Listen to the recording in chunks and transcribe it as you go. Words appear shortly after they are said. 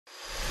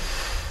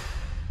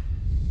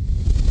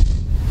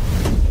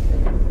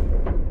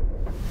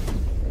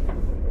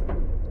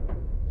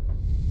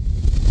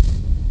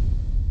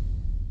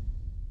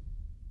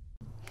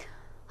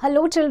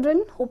Hello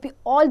children, hope you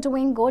all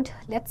doing good.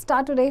 Let's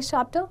start today's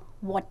chapter,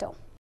 water.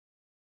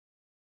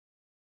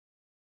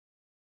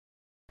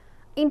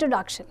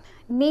 Introduction.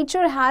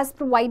 Nature has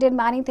provided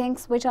many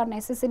things which are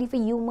necessary for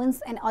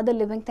humans and other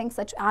living things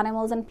such as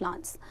animals and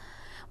plants.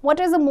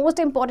 Water is the most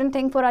important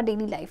thing for our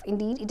daily life.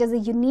 Indeed, it is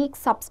a unique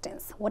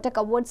substance. Water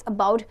covers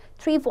about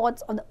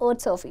 3/4 of the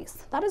earth's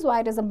surface. That is why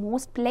it is the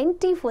most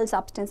plentiful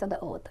substance on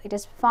the earth. It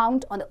is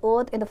found on the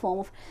earth in the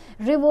form of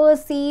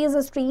rivers,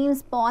 seas,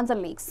 streams, ponds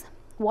and lakes.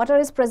 Water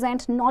is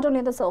present not only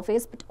on the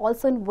surface but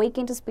also in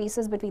vacant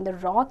spaces between the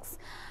rocks,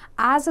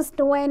 as the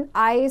snow and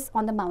ice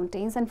on the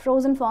mountains, and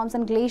frozen forms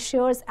and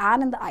glaciers,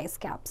 and in the ice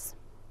caps.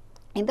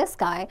 In the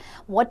sky,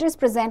 water is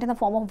present in the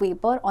form of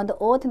vapor, on the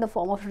earth in the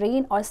form of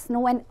rain or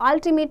snow, and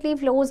ultimately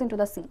flows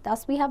into the sea.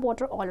 Thus, we have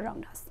water all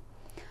around us.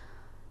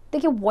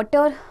 देखिए,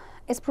 water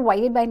is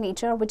provided by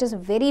nature, which is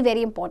very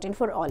very important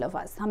for all of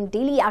us. हम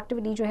daily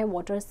activity जो है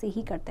water से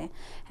ही करते हैं,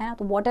 है ना?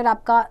 तो water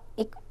आपका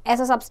एक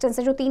ऐसा substance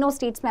है जो तीनों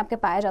states में आपके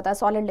पाया जाता है,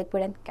 solid,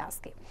 liquid and gas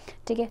के.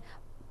 ठीक है,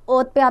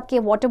 earth पे आपके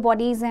water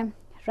bodies हैं,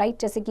 right?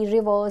 जैसे कि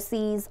rivers,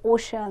 seas,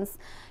 oceans.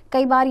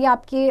 कई बार ये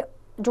आपके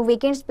जो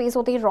वेकेंट स्पेस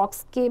होती है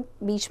रॉक्स के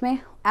बीच में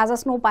एज अ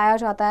स्नो पाया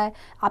जाता है,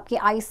 आपके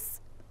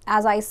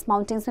आइस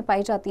माउंटेन्स में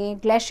पाई जाती हैं,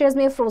 ग्लेशियर्स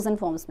में, फ्रोजन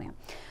फॉर्म्स में.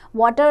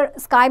 वाटर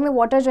स्काई में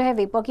वाटर जो है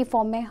वेपर की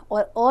फॉर्म में,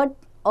 और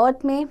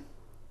अर्थ में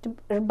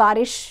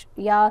बारिश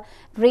या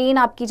रेन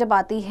आपकी जब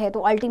आती है तो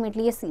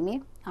अल्टीमेटली ये सी में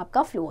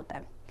आपका फ्लो होता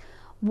है.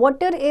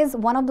 Water is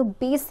one of the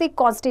basic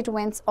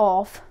constituents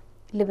of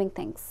living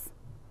things.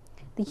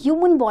 The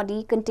human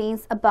body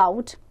contains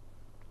about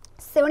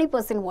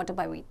 70%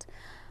 water by weight.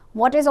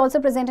 Water is also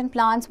present in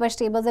plants,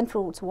 vegetables and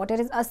fruits. Water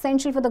is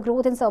essential for the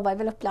growth and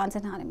survival of plants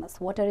and animals.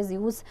 Water is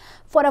used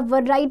for a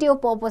variety of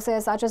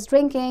purposes such as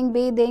drinking,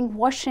 bathing,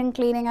 washing,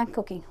 cleaning and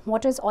cooking.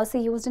 Water is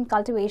also used in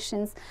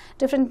cultivations,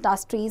 different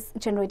industries,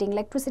 generating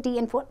electricity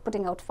and for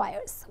putting out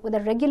fires. With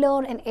a regular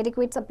and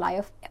adequate supply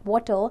of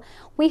water,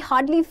 we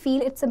hardly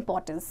feel its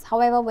importance.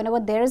 However,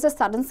 whenever there is a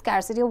sudden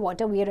scarcity of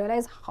water, we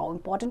realize how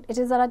important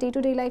it is in our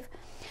day-to-day life.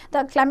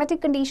 The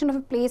climatic condition of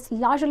a place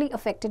largely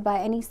affected by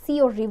any sea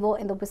or river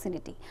in the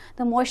vicinity.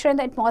 The moisture in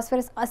the atmosphere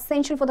is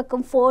essential for the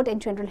comfort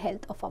and general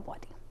health of our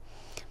body.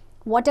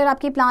 Water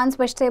आपकी plants,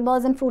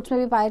 vegetables and fruits में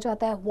भी पाया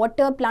जाता है.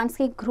 Water plants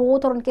की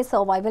growth और उनके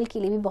survival के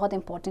लिए भी बहुत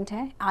इंपॉर्टेंट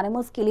है,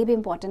 एनिमल्स के लिए भी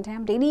इंपॉर्टेंट है.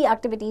 हम डेली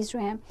एक्टिविटीज़ जो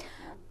हैं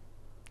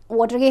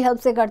वाटर की हेल्प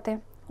से करते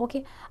हैं.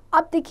 ओके,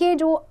 अब देखिए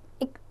जो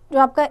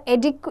आपका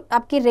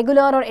आपकी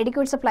रेगुलर और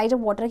एडिक्वेट सप्लाई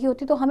जब वाटर की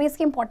होती है तो हमें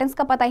इसकी इंपॉर्टेंस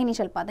का पता ही नहीं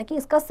चल पाता कि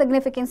इसका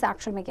सिग्निफिकेंस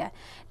एक्चुअल में क्या है.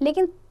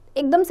 लेकिन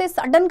एकदम से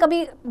सडन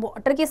कभी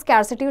वाटर की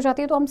स्कैरसिटी हो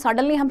जाती है तो हम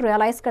सडनली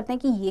रियलाइज करते हैं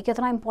कि ये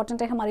कितना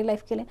इंपॉर्टेंट है हमारी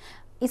लाइफ के लिए.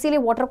 इसीलिए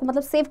वाटर को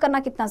मतलब सेव करना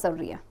कितना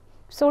ज़रूरी है.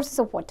 Sources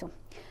of water: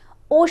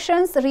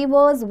 oceans,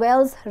 reverse,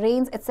 Wales,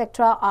 rains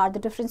etcetera are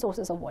the different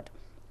sources of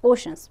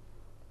water.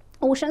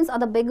 Oceans are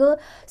the bigger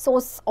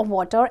source of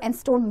water and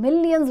store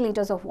millions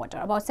liters of water.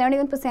 About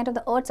 71% of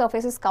the Earth's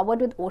surface is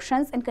covered with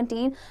oceans and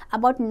contain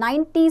about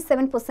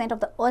 97%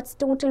 of the Earth's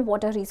total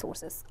water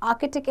resources.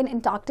 Arctic and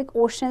Antarctic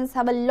oceans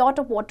have a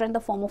lot of water in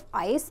the form of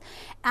ice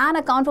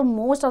and account for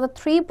most of the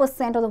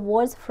 3% of the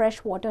world's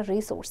fresh water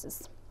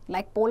resources.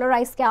 Like polar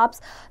ice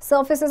caps,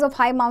 surfaces of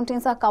high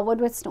mountains are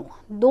covered with snow.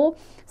 Though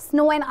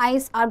snow and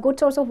ice are good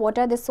source of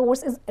water, this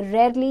source is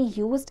rarely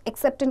used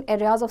except in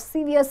areas of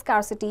severe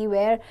scarcity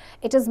where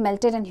it is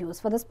melted and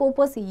used. For this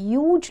purpose,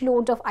 huge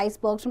loads of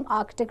icebergs from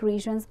Arctic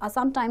regions are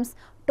sometimes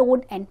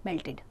towed and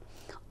melted.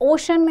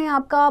 Ocean में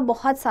आपका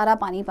बहुत सारा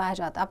पानी पाया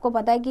जाता है. आपको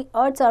पता है कि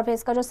अर्थ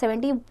सरफेस का जो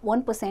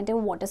 71% है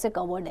वो वाटर से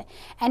कवर्ड है,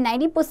 एंड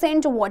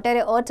 90% जो वाटर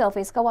है अर्थ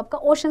सरफेस का वो आपका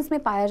ओशंस में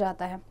पाया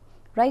जाता है.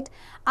 राइट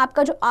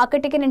आपका जो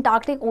आर्कटिक एंड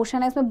एंटार्क्टिक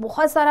ओशन है इसमें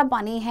बहुत सारा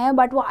पानी है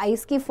बट वो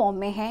आइस की फॉर्म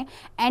में है,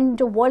 एंड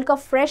जो वर्ल्ड का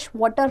फ्रेश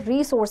वाटर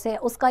रिसोर्स है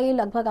उसका ये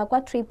लगभग आपका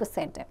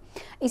 3% है.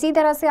 इसी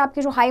तरह से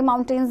आपके जो हाई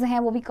माउंटेन्स हैं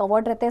वो भी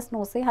कवर्ड रहते हैं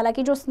स्नो से.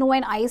 हालांकि जो स्नो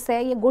एंड आइस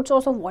है ये गुड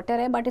सोर्स ऑफ वाटर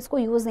है बट इसको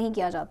यूज़ नहीं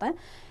किया जाता है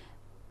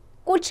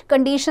कुछ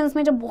कंडीशंस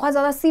में जब बहुत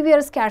ज़्यादा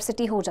सीवियर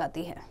स्कैरसिटी हो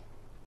जाती है.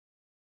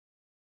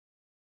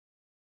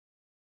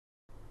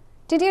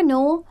 Did you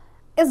know,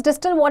 is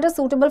distilled water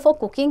suitable for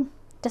cooking?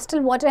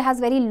 Distilled water has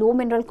very low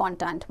mineral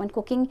content. When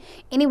cooking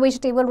any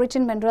vegetable rich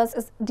in minerals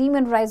is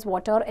demineralized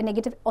water, a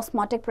negative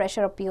osmotic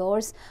pressure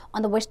appears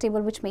on the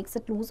vegetable which makes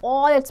it lose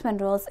all its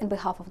minerals in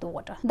behalf of the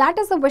water. That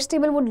is, the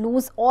vegetable would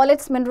lose all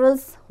its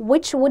minerals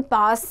which would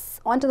pass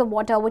onto the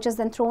water which is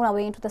then thrown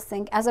away into the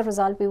sink. As a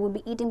result, we would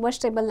be eating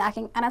vegetable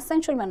lacking an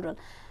essential mineral.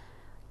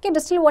 कि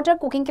distil water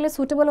cooking के लिए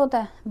suitable होता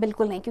है?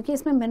 बिल्कुल नहीं, क्योंकि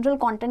इसमें mineral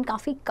content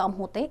काफ़ी कम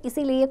होते हैं,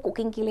 इसीलिए ये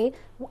कुकिंग के लिए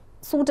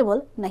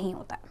सूटेबल नहीं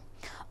होता है.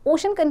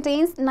 Ocean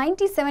contains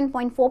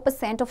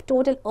 97.4% of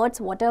total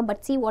Earth's water,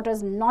 but sea water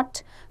is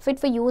not fit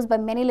for use by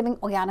many living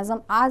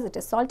organisms as it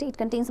is salty. It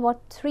contains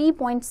about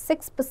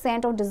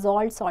 3.6% of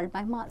dissolved salt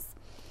by mass.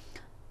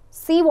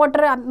 Sea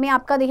water में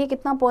आपका देखिए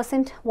कितना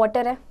percent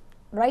water है,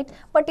 right?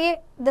 But ये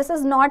this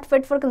is not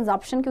fit for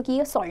consumption क्योंकि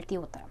ये salty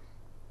होता है.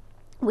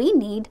 We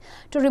need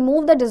to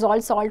remove the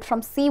dissolved salt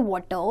from sea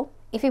water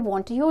If you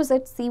want to use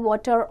it,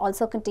 seawater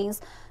also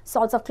contains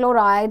salts of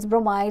chlorides,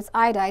 bromides,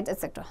 iodides,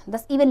 etc.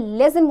 Thus, even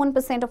less than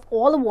 1% of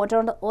all the water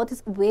on the earth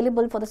is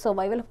available for the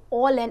survival of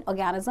all land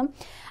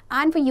organisms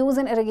and for use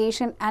in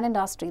irrigation and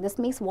industry. This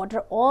makes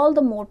water all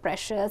the more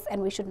precious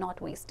and we should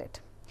not waste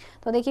it.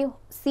 तो देखिए,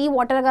 सी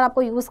water अगर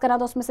आपको use करा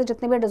तो उसमें से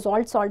जितने भी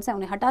डिजॉल्व सॉल्ट्स हैं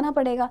उन्हें हटाना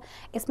पड़ेगा.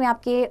 इसमें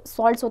आपके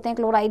सॉल्ट्स होते हैं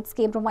क्लोराइड्स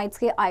के, ब्रोमाइड्स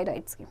के,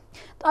 आयोडाइड्स के.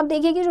 तो आप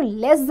देखिए कि जो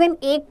लेस देन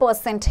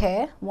 1%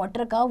 है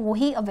वाटर का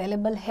वही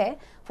अवेलेबल है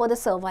फॉर द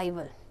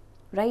सर्वाइवल,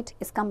 राइट.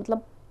 इसका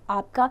मतलब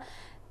आपका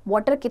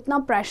वाटर कितना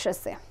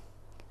प्रेशियस है.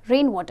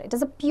 Rainwater, it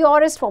is the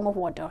purest form of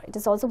water. It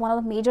is also one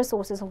of the major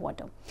sources of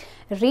water.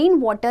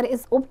 Rainwater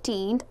is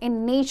obtained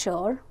in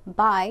nature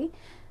by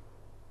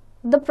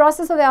the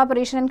process of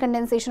evaporation and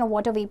condensation of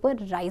water vapor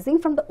rising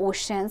from the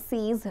oceans,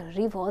 seas,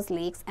 rivers,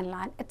 lakes and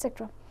land,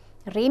 etc.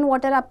 Rain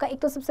water आपका एक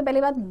तो सबसे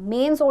पहली बात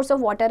main source of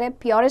water है,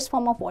 purest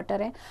form of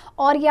water है,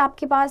 और ये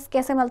आपके पास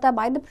कैसे मिलता है?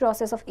 By the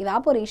process of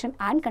evaporation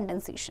and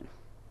condensation.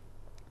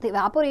 The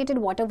evaporated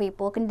water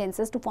vapor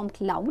condenses to form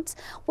clouds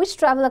which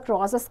travel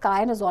across the sky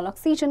and dissolve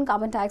oxygen,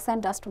 carbon dioxide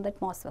and dust from the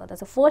atmosphere.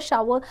 Thus, the first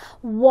shower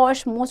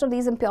wash most of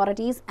these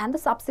impurities and the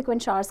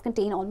subsequent showers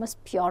contain almost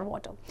pure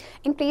water.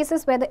 In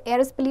places where the air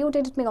is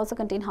polluted, it may also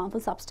contain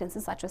harmful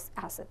substances such as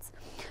acids.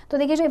 तो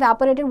देखिए, जो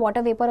evaporated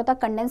water vapor होता है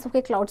condense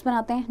होकर clouds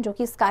बनाते हैं जो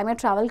कि स्काई में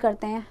ट्रैवल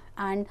करते हैं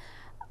एंड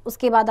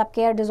उसके बाद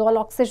आपके dissolve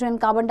oxygen,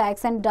 carbon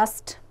dioxide,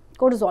 dust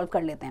को डिजोल्व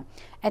कर लेते हैं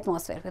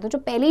एटमॉस्फेयर पे. तो जो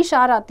पहली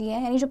शार आती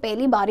है यानी जो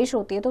पहली बारिश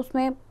होती है तो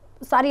उसमें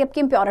सारी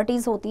आपकी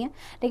इम्प्योरिटीज़ होती हैं,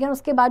 लेकिन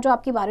उसके बाद जो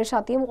आपकी बारिश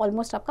आती है वो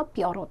ऑलमोस्ट आपका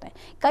प्योर होता है.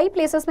 कई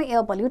प्लेसेस में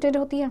एयर पोल्यूटेड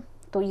होती है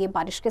तो ये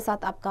बारिश के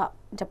साथ आपका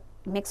जब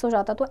मिक्स हो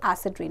जाता है तो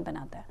एसिड रेन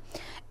बनाता है.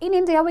 In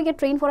India we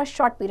get rain for a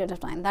short period of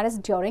time, that is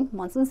during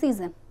monsoon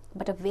season.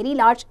 But a very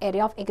large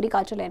area of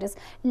agricultural land is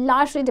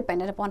largely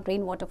dependent upon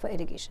rainwater for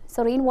irrigation.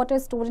 So rainwater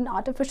is stored in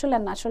artificial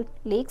and natural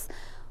lakes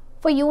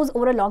for use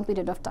over a long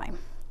period of time.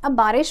 अब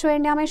बारिश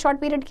India में short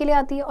period के लिए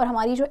आती है और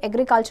हमारी जो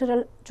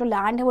एग्रीकल्चरल जो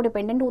लैंड है वो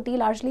डिपेंडेंट होती है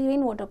लार्जली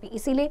रेन वाटर पे,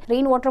 इसीलिए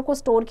रेन वाटर को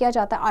स्टोर किया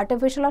जाता है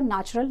आर्टिफिशियल और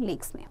नेचुरल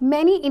लेक्स में.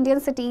 Many Indian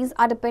cities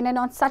are dependent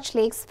on such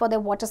lakes for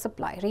their water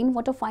supply. Rain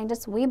water finds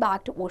it's way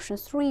back to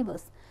oceans through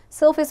reverse.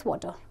 Surface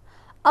water.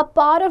 A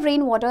part of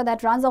rainwater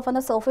that runs off on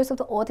the surface of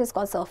the earth is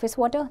called surface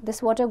water.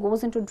 This water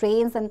goes into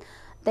drains and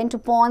then to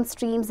ponds,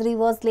 streams,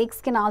 rivers, lakes,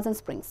 canals and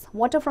springs.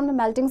 Water from the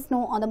melting snow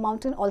on the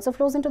mountain also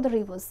flows into the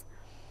rivers.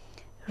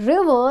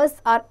 Rivers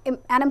are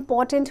an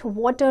important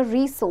water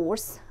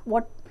resource.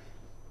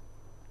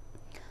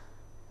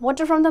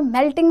 Water from the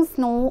melting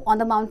snow on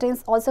the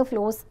mountains also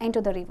flows into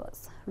the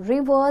rivers.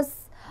 Rivers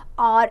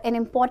are an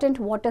important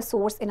water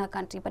source in our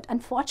country, but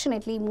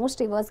unfortunately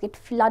most rivers get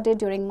flooded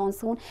during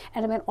monsoon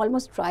and remain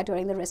almost dry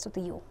during the rest of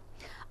the year.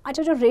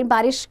 अच्छा, जो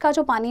बारिश का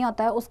जो पानी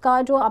होता है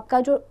उसका जो आपका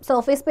जो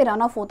सरफेस पे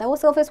रन ऑफ होता है वो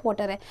सरफेस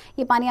वाटर है.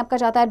 ये पानी आपका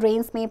जाता है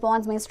ड्रेन्स में,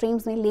 पॉन्ड्स में,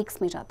 स्ट्रीम्स में,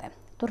 लेक्स में जाता है.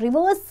 तो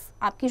रिवर्स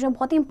आपकी जो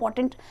बहुत ही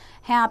इंपॉर्टेंट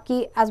हैं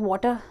आपकी as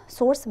water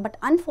source, but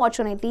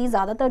unfortunately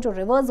ज़्यादातर जो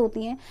रिवर्स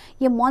होती हैं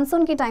ये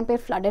मानसून के टाइम पे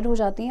फ्लडेड हो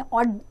जाती हैं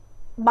और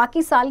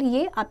बाकी साल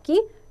ये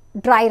आपकी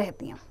ड्राई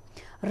रहती हैं.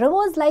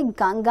 Rivers like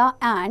Ganga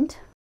and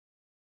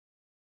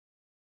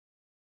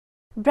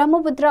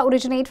Brahmaputra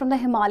originate from the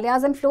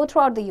Himalayas and flow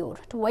throughout the year.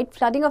 To avoid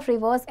flooding of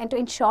rivers and to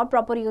ensure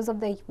proper use of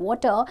the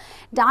water,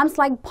 dams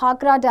like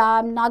Bhakra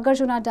Dam,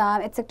 Nagarjuna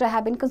Dam, etc.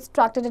 have been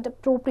constructed at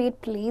appropriate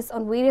place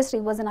on various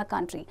rivers in our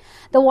country.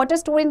 The water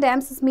stored in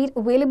dams is made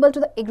available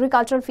to the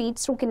agricultural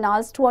feeds through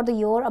canals throughout the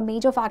year, a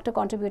major factor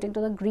contributing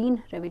to the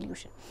green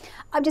revolution.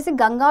 अब जैसे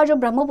गंगा और जो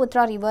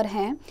Brahmaputra river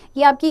हैं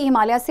ये आपकी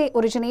हिमालय से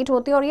originate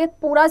होती है और ये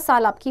पूरा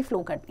साल आपकी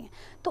फ्लो करती हैं.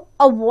 तो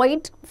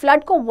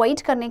फ्लड को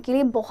अवॉइड करने के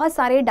लिए बहुत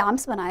सारे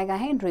डैम्स बनाए गए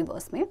हैं इन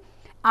रिवर्स में.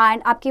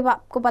 एंड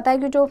आपको पता है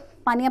कि जो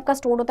पानी आपका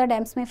स्टोर होता है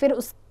डैम्स में फिर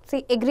उससे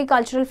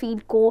एग्रीकल्चरल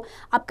फीड को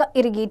आपका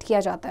इरिगेट किया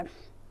जाता है.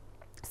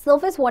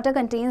 Surface water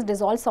contains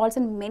dissolved salts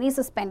and many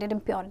suspended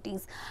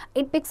impurities.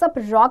 It picks up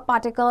rock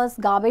particles,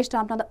 garbage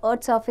dumped on the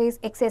earth's surface,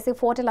 excessive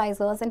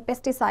fertilizers and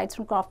pesticides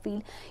from crop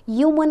field,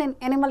 human and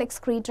animal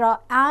excreta,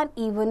 and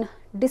even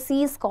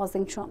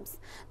disease-causing germs.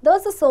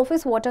 Thus, the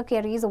surface water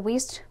carries a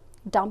waste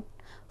dumped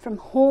from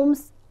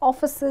homes,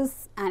 offices,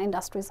 and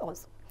industries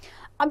also.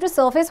 अब जो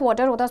surface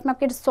water होता है उसमें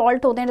आपके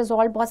salt होते हैं,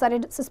 dissolved बहुत सारे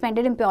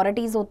suspended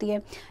impurities होती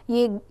है.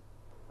 ये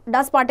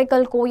डस्ट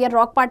पार्टिकल को या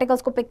रॉक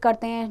पार्टिकल्स को पिक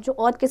करते हैं. जो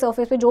अर्थ के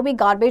सरफेस पे जो भी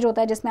गार्बेज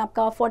होता है जिसमें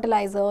आपका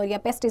फर्टिलाइजर या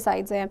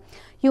पेस्टिसाइड्स है,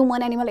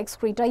 ह्यूमन एनिमल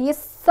एक्सक्रीटा, ये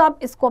सब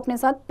इसको अपने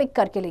साथ पिक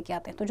करके लेके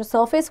आते हैं. तो जो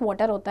सरफेस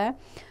वाटर होता है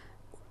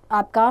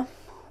आपका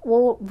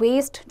वो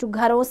वेस्ट जो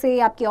घरों से,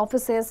 आपके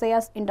ऑफिस से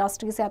या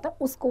इंडस्ट्री से आता है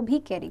उसको भी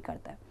कैरी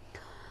करता है.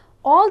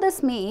 All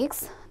this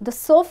makes the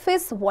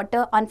surface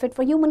water unfit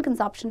for human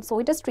consumption, so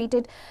it is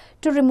treated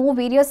to remove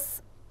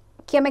various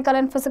chemical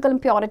and physical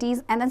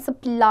impurities and then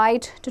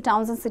supplied to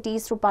towns and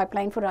cities through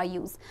pipeline for our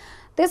use.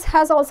 This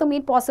has also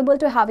made possible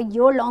to have a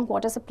year-long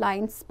water supply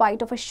in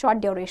spite of a short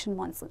duration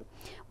monsoon.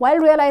 While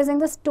realizing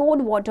the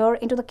stored water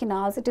into the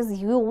canals, it is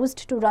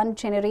used to run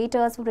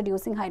generators for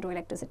producing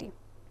hydroelectricity.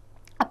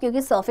 अब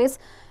क्योंकि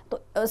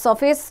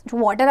surface जो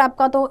water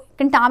आपका तो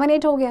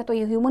contaminate हो गया तो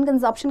ये human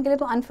consumption के लिए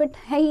तो अनफिट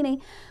है ही नहीं.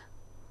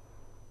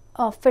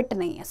 फिट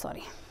नहीं है,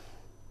 sorry.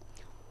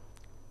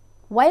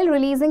 While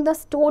releasing the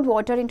stored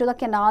water into the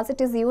canals, it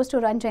is used to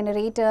run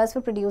generators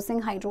for producing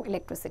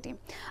hydroelectricity.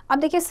 अब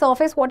देखिए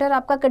सरफेस वाटर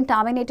आपका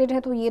कंटामिनेटेड है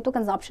तो ये तो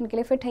कंजप्शन के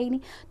लिए फिट है ही नहीं,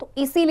 तो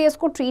इसीलिए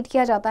इसको ट्रीट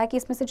किया जाता है कि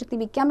इसमें से जितनी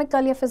भी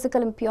केमिकल या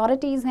फिजिकल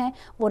इम्प्योरिटीज़ हैं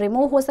वो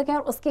रिमूव हो सकें,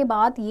 और उसके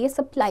बाद ये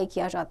सप्लाई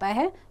किया जाता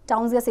है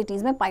टाउन्स या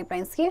सिटीज़ में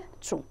पाइपलाइंस के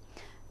through.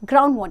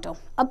 Ground water,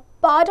 a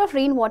part of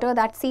rain water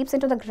that सीप्स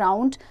into the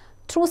ground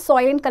through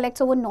soil and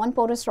collects over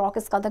non-porous rock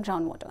is called the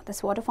groundwater. This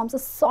water forms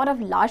a sort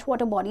of large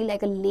water body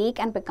like a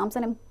lake and becomes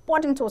an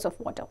important source of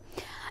water.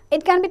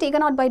 It can be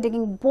taken out by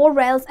digging bore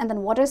wells, and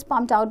then water is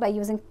pumped out by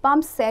using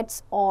pump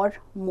sets or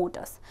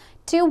motors.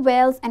 Tube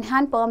wells and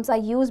hand pumps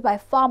are used by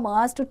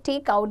farmers to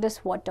take out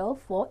this water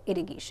for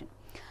irrigation.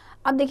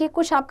 अब देखिए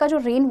कुछ आपका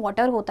जो rain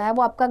water होता है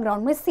वो आपका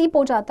ground में सीप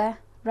हो जाता है,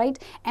 राइट,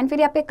 एंड फिर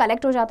यहाँ पे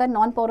कलेक्ट हो जाता है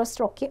नॉन पोरस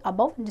रॉक के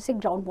अबव, जिसे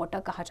ग्राउंड वाटर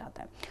कहा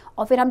जाता है,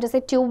 और फिर हम जैसे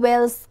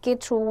ट्यूबवेल्स के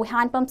थ्रू,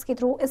 हैंड पंप्स के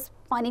थ्रू इस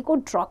पानी को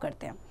ड्रॉ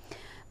करते हैं.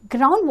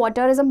 Ground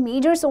water is a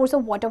major source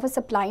of water for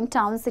supplying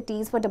town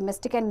cities for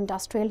domestic and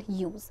industrial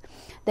use.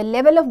 The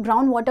level of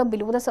ground water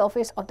below the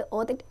surface of the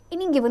earth at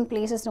any given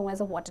place is known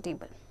as a water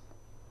table.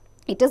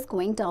 It is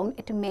going down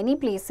at many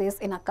places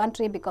in our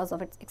country because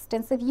of its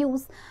extensive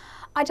use.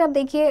 अच्छा, अब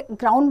देखिए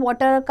ground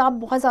water का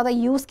बहुत ज़्यादा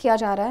use किया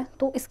जा रहा है,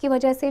 तो इसकी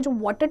वजह से जो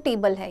वाटर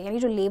टेबल है यानी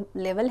जो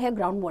लेवल है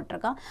ग्राउंड वाटर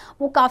का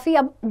वो काफ़ी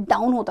अब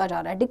डाउन होता जा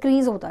रहा है,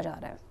 डिक्रीज होता जा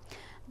रहा है.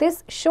 This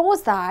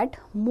shows that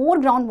more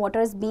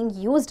groundwater is being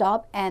used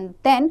up and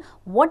then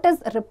what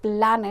is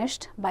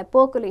replenished by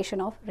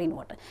percolation of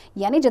rainwater.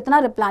 यानी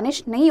जितना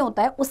replenish नहीं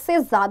होता है उससे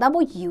ज़्यादा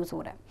वो use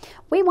हो रहा है.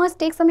 We must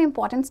take some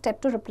important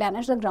step to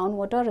replenish the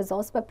groundwater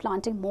reserves by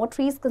planting more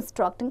trees,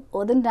 constructing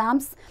earthen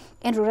dams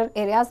in rural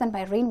areas and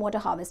by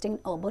rainwater harvesting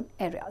in urban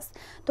areas.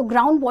 तो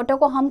ground water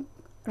को हम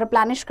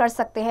replenish कर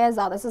सकते हैं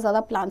ज़्यादा से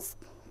ज़्यादा plants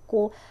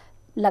को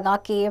लगा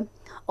के,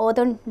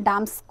 अर्दन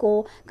डैम्स को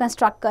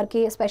कंस्ट्रक्ट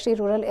करके स्पेशली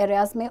रूरल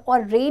एरियाज में,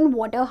 और रेन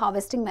वाटर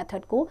हार्वेस्टिंग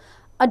मेथड को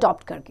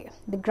अडॉप्ट करके.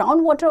 The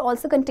ground water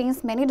also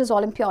contains many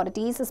dissolve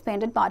impurities,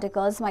 suspended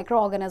particles, micro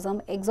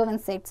organism, eggs of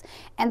insects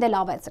and the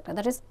larva etcetera.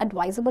 That is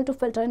advisable to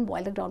filter and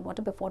boil the ground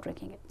water before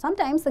drinking it.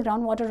 Sometimes the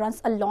ground water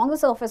runs along the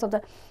surface of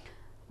the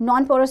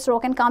non-porous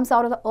rock and comes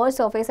out of the earth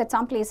surface at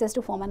some places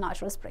to form a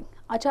natural spring.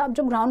 अच्छा, अब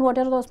जो ground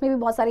water है तो उसमें भी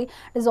बहुत सारी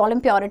dissolve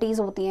impurities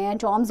होती हैं,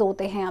 जॉम्स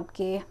होते हैं,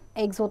 आपके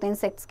एग्स होते हैं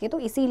इंसेक्ट्स के, तो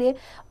इसीलिए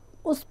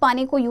उस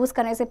पानी को यूज़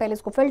करने से पहले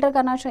इसको फिल्टर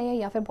करना चाहिए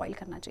या फिर बॉईल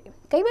करना चाहिए.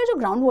 कई बार जो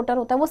ग्राउंड वाटर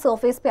होता है वो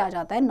सर्फेस पे आ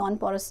जाता है नॉन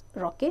पोरस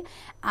रॉक के,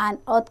 एंड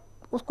अर्थ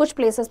कुछ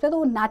प्लेसेस पे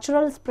तो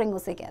नेचुरल स्प्रिंग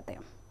उसे कहते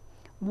हैं.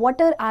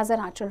 Water as a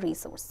natural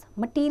resource.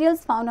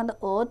 Materials found on the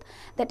earth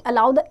that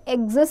allow the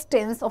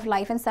existence of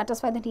life and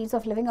satisfy the needs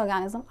of living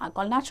organisms are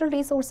called natural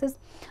resources.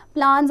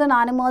 Plants and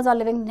animals are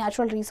living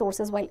natural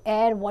resources, while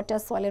air, water,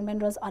 soil and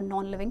minerals are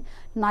non-living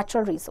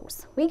natural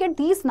resources. We get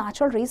these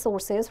natural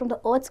resources from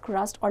the earth's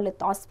crust or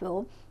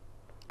lithosphere,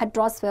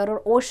 atmosphere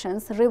or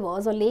oceans,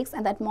 rivers or lakes,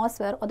 and the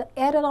atmosphere or the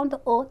air around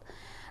the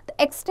earth.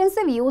 The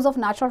extensive use of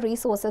natural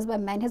resources by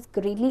men has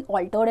greatly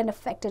altered and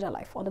affected our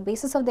life. On the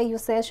basis of their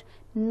usage,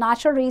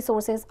 natural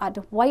resources are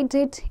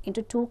divided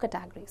into two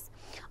categories.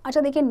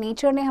 अच्छा देखिए,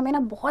 nature ने हमें ना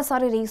बहुत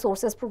सारे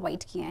resources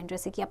provide किए हैं,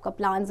 जैसे कि आपका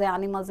प्लांट्स है,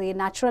 एनिमल्स है,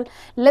 नेचुरल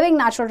लिविंग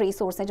नेचुरल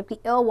रिसोर्स हैं, जबकि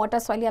एयर, वाटर,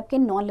 सॉइल आपके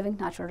नॉन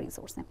लिविंग नेचुरल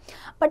रिसोर्स हैं.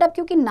 बट अब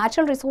क्योंकि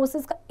नेचुरल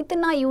रिसोर्सेज का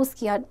इतना यूज़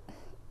किया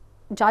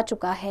जा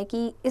चुका है कि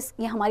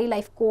ये हमारी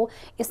लाइफ को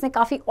इसने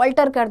काफ़ी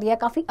ऑल्टर कर दिया,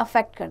 काफ़ी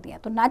अफेक्ट कर दिया.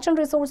 तो नेचुरल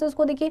रिसोर्सेज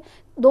को देखिए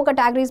दो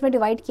कैटेगरीज में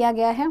डिवाइड किया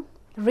गया है,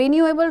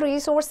 renewable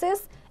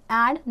resources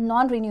and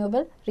non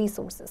renewable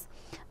resources.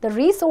 The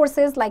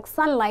resources like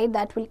sunlight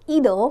that will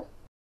either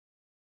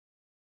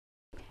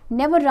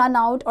never run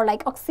out, or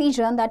like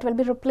oxygen that will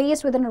be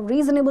replaced within a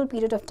reasonable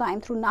period of time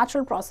through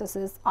natural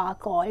processes, are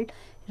called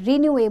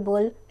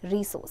renewable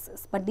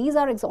resources. But these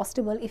are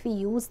exhaustible if we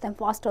use them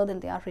faster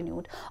than they are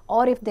renewed,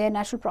 or if their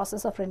natural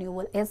process of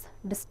renewal is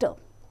disturbed.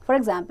 For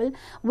example,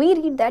 we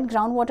read that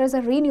groundwater is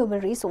a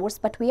renewable resource,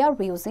 but we are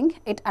using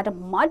it at a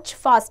much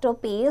faster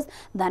pace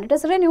than it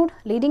is renewed,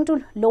 leading to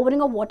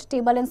lowering of water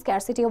table and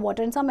scarcity of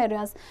water in some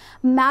areas.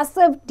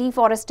 Massive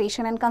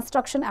deforestation and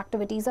construction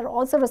activities are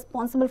also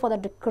responsible for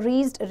the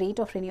decreased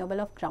rate of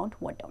renewal of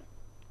groundwater.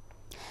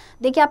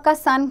 देखिए, आपका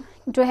सन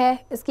जो है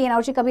इसकी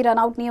energy कभी run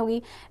out नहीं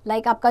होगी,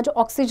 like आपका जो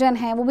ऑक्सीजन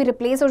है वो भी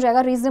रिप्लेस हो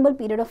जाएगा रीजनेबल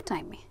पीरियड ऑफ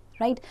टाइम में,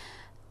 राइट,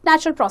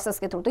 नेचुरल प्रोसेस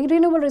के थ्रू. तो ये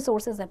रिन्यूएबल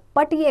रिसोर्सेज है,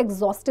 बट ये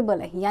एग्जॉस्टेबल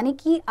है, यानी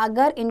कि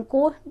अगर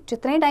इनको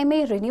जितने टाइम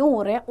में रिन्यू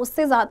हो रहे हैं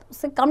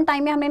उससे कम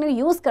टाइम में हमने इन्हें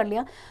यूज़ कर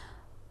लिया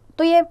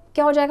तो ये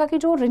क्या हो जाएगा कि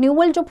जो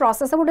रिन्यूअल जो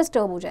प्रोसेस है वो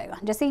डिस्टर्ब हो जाएगा.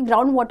 जैसे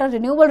ग्राउंड वाटर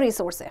रिन्यूएबल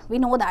रिसोर्स है, वी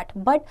नो दैट,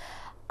 बट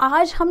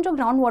आज हम जो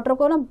ग्राउंड वाटर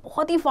को ना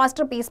बहुत ही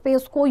फास्टर पेस पे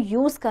उसको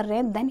यूज़ कर रहे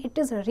हैं, देन इट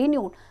इज़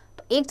रिन्यूड,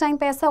 तो एक टाइम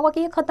पे ऐसा होगा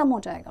कि ये ख़त्म हो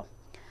जाएगा.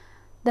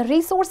 The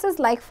resources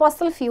like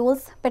fossil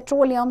fuels,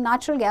 petroleum,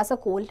 natural gas or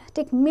coal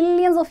take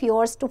millions of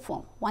years to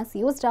form. Once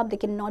used up, they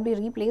cannot be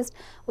replaced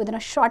within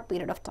a short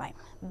period of time.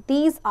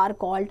 These are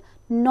called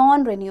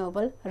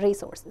non-renewable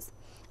resources.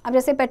 अब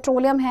जैसे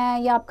petroleum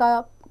है या आपका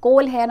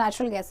कोल है,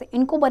 natural gas है,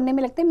 इनको बनने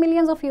में लगते हैं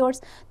मिलियंस ऑफ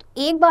ईयर्स.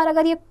 तो एक बार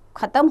अगर ये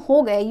ख़त्म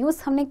हो गए,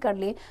 यूज़ हमने कर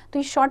लिए, तो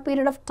ये शॉर्ट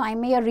पीरियड ऑफ टाइम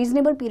में या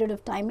रीजनेबल पीरियड ऑफ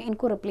टाइम में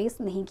इनको रिप्लेस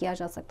नहीं किया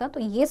जा सकता। तो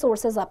ये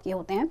सोर्सेज आपके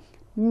होते हैं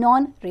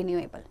non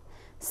renewable.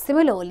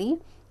 Similarly,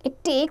 it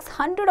takes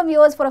hundreds of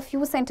years for a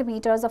few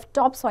centimeters of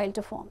topsoil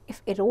to form. If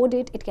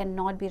eroded, it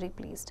cannot be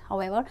replaced.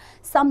 However,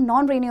 some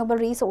non-renewable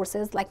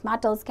resources like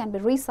metals can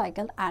be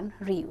recycled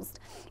and reused.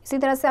 इसी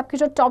तरह से आपकी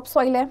जो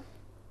topsoil है,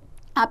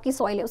 आपकी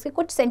soil है, उसके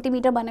कुछ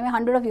सेंटीमीटर बनने में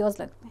 100 of years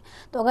लगते हैं,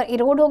 तो अगर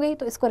इरोड हो गई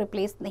तो इसको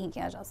रिप्लेस नहीं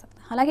किया जा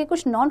सकता। हालांकि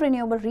कुछ नॉन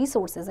रिन्यूएबल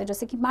रिसोर्सेज है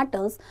जैसे कि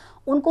मेटल्स,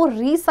 उनको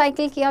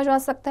रिसाइकिल किया जा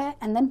सकता है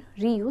एंड देन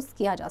रीयूज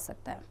किया जा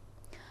सकता है।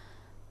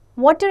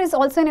 Water is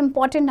also an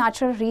important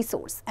natural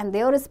resource and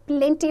there is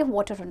plenty of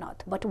water on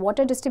earth, but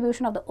water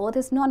distribution of the earth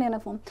is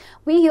non-uniform.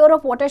 We hear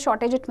of water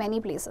shortage at many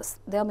places.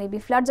 There may be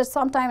floods at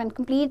some time and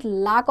complete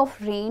lack of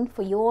rain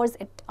for years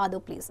at other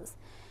places.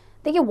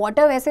 देखिए,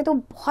 water वैसे तो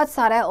बहुत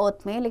सारा है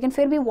अर्थ में, लेकिन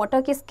फिर भी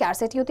वाटर की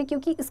स्कैरसिटी होती है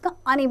क्योंकि इसका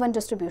अनइवन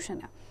डिस्ट्रीब्यूशन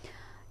है।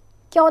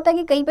 क्या होता है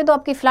कि कहीं पे तो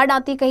आपकी फ्लड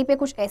आती है, कहीं पे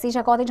कुछ ऐसी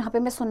जगह होती है जहाँ पे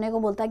मैं सुनने को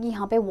बोलता है कि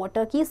यहाँ पे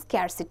वाटर की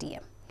स्कैरसिटी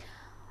है।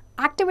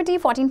 Activity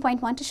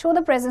 14.1 to show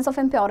the presence of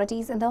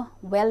impurities in the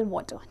well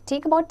water.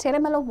 Take about 10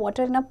 ml of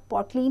water in a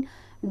porcelain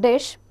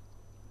dish.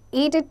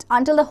 Eat it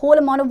until the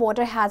whole amount of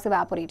water has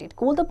evaporated.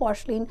 Cool the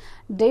porcelain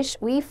dish.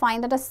 We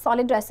find that a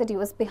solid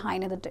residue is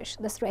behind in the dish.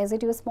 This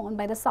residue is formed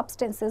by the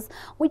substances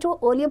which were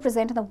earlier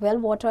present in the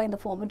well water in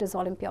the form of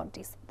dissolved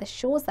impurities. This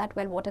shows that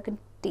well water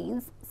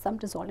contains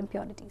some dissolved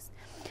impurities.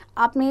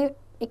 आपने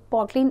एक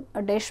porcelain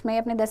dish में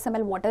अपने 10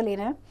 ml water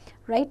लेना है,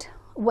 right?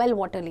 Well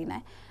water लेना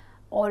है,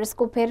 और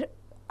इसको फिर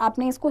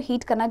आपने इसको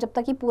हीट करना जब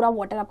तक कि पूरा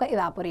वाटर आपका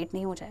इवेपोरेट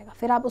नहीं हो जाएगा।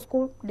 फिर आप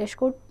उसको डिश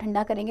को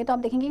ठंडा करेंगे तो आप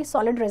देखेंगे कि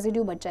सॉलिड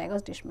रेजिड्यू बच जाएगा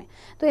उस डिश में।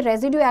 तो ये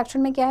रेजिड्यू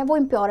एक्चुअल में क्या है, वो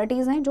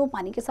इम्प्योरिटीज़ हैं जो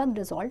पानी के साथ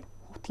डिजॉल्व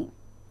होती हैं।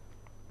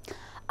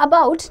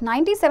 About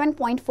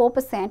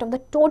 97.4% of the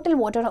total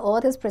water on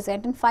Earth is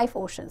present in 5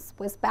 oceans,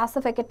 with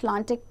Pacific,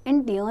 Atlantic,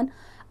 Indian,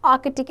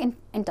 Arctic and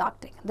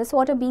Antarctic. This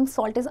water being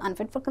salt is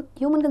unfit for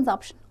human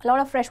consumption. A lot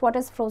of fresh water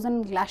is frozen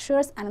in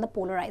glaciers and in the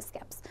polar ice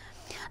caps.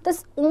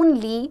 Thus,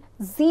 only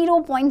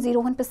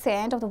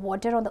 0.01% of the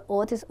water on the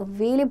earth is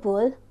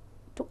available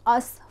to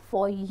us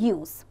for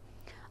use.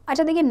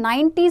 अच्छा देखिए,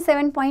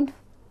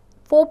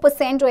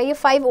 97.4% जो है ये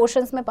 5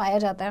 oceans में पाया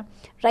जाता है,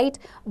 right?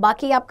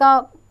 बाकी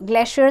आपका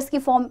ग्लेशियर्स की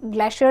फॉर्म,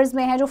 ग्लेशियर्स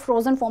में है जो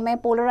फ्रोजन फॉर्म में,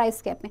 पोलर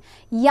आइस कैप में,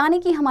 यानी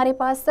कि हमारे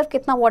पास सिर्फ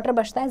कितना वाटर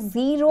बचता है,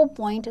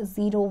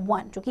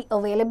 0.01, जो कि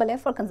अवेलेबल है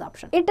for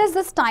consumption. It is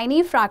this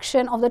tiny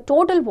fraction of the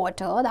total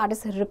water that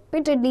is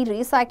repeatedly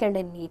recycled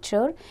in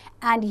nature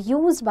and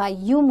used by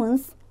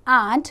humans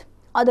and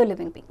other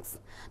living beings.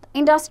 The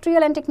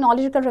industrial and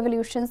technological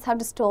revolutions have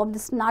disturbed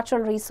this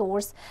natural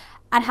resource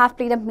and have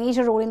played a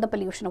major role in the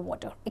pollution of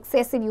water.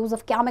 Excessive use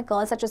of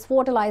chemicals such as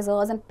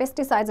fertilizers and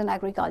pesticides in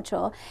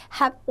agriculture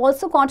have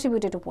also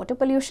contributed to water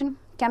pollution.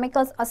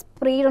 Chemicals are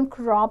sprayed on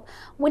crop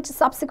which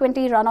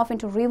subsequently run off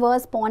into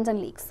rivers, ponds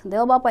and lakes,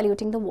 thereby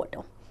polluting the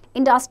water.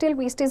 Industrial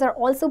wastes are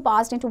also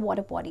passed into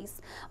water bodies.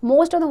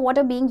 Most of the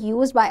water being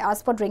used by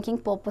us for drinking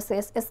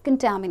purposes is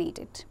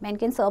contaminated. Men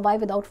can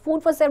survive without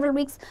food for several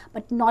weeks,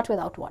 but not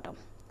without water.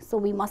 So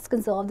we must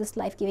conserve this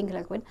life-giving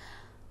liquid.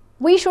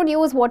 We should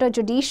use water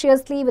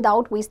judiciously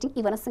without wasting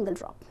even a single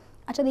drop.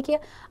 अच्छा देखिए,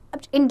 अब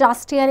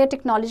industrial या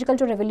technological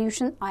जो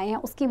revolution आए हैं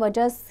उसकी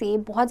वजह से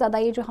बहुत ज़्यादा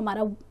ये जो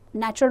हमारा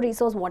नेचुरल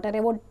रिसोर्स वाटर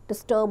है वो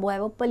डिस्टर्ब हुआ है,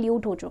 वो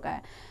पोल्यूट हो चुका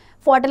है।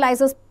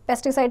 फर्टिलाइजर्स,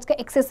 पेस्टिसाइड्स का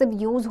एक्सेसिव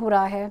यूज़ हो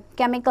रहा है।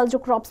 केमिकल जो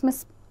क्रॉप्स में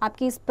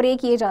आपकी स्प्रे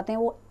किए जाते हैं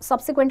वो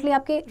सब्सिक्वेंटली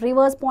आपके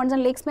रिवर्स, पॉन्ड्स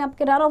एंड लेक्स में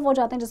आपके रन ऑफ हो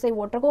जाते हैं, जिससे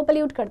वाटर को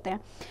पोल्यूट करते हैं,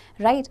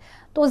 राइट?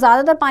 तो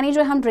ज़्यादातर पानी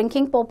जो है हम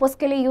ड्रिंकिंग पर्पस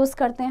के लिए यूज़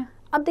करते हैं।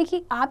 अब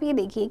देखिए, आप ये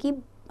देखिए कि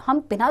हम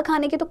बिना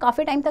खाने के तो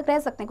काफ़ी टाइम तक रह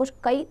सकते हैं, कुछ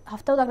कई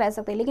हफ्तों तक रह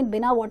सकते हैं, लेकिन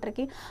बिना वाटर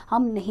के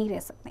हम नहीं रह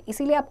सकते।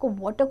 इसीलिए आपको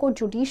वाटर को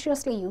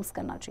जुडिशियसली यूज़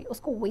करना चाहिए,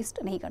 उसको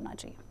वेस्ट नहीं करना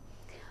चाहिए।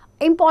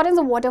 Importance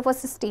of water for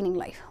sustaining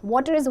life.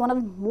 Water is one of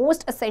the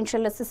most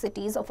essential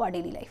necessities of our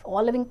daily life.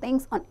 All living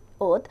things on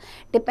earth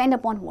depend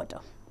upon water.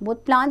 Both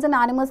plants and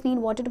animals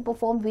need water to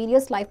perform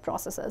various life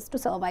processes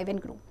to survive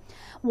and grow.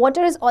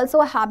 Water is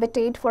also a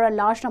habitat for a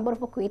large number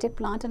of aquatic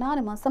plant and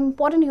animals. Some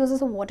important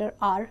uses of water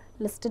are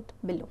listed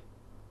below.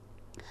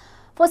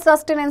 For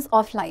sustenance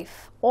of life,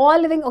 all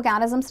living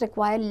organisms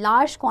require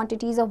large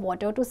quantities of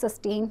water to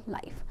sustain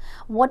life.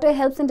 Water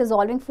helps in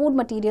dissolving food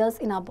materials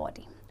in our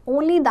body.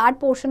 Only that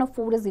portion of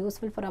food is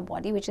useful for our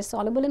body which is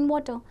soluble in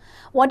water.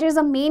 Water is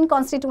a main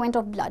constituent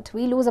of blood.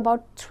 We lose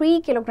about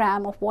 3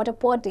 kilograms of water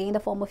per day in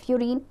the form of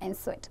urine and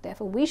sweat.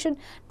 Therefore, we should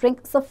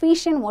drink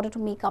sufficient water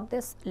to make up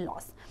this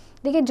loss.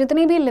 देखिए,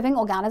 जितने भी living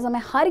organism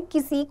है हर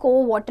किसी को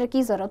water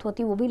की ज़रूरत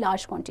होती है, वो भी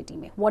लार्ज क्वांटिटी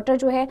में। वाटर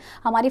जो है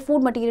हमारी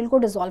फूड मटेरियल को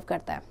डिसॉल्व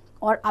करता है,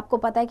 और आपको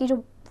पता है कि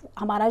जो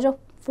हमारा जो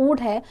फूड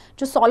है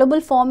जो सॉल्युबल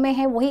फॉर्म में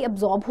है वही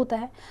एब्जॉर्ब होता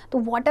है। तो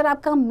वाटर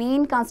आपका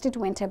मेन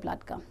कॉन्स्टिट्यूएंट है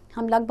ब्लड का।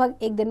 हम लगभग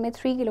एक दिन में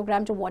 3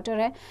 किलोग्राम जो वाटर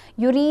है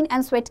यूरिन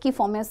एंड स्वेट की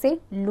फॉर्म में से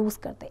लूज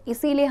करते हैं,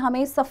 इसीलिए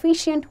हमें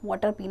सफिशिएंट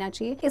वाटर पीना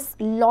चाहिए इस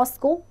लॉस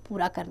को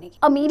पूरा करने की।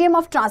 A medium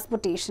of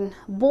transportation,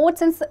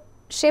 boats and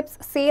Ships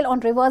sail on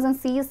rivers and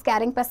seas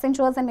carrying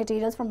passengers and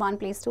materials from one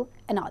place to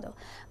another.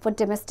 For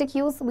domestic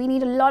use, we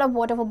need a lot of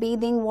water for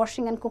bathing,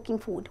 washing and cooking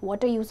food.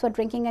 Water used for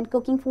drinking and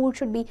cooking food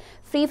should be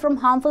free from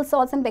harmful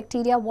salts and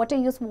bacteria. Water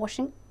used for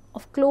washing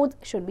of clothes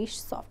should be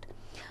soft.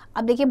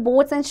 अब देखिए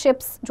boats and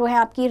ships जो है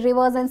आपकी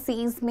reverse and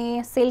seize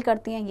में cell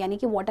करती हैं, यानी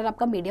कि वाटर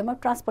आपका मीडियम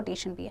ऑफ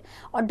ट्रांसपोर्टेशन भी है.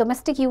 और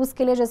डोमेस्टिक यूज़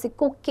के लिए जैसे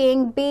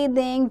कुकिंग,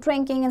 बेदिंग,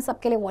 ड्रिंकिंग, इन सब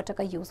के लिए वाटर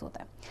का यूज़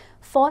होता है.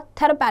 For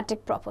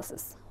therapeutic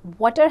purposes,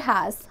 water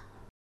has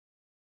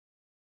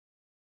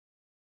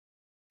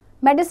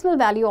medicinal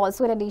value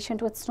also in addition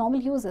to its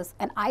normal uses.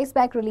 An ice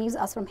bag relieves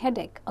us from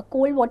headache. A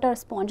cold water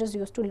sponge is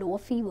used to lower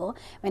fever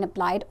when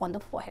applied on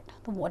the forehead.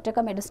 तो water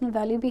का medicinal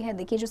value भी है.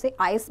 देखिए जैसे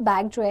ice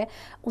bag जो है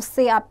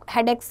उससे आप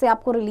headache से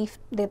आपको relief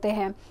देते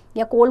हैं,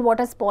 या cold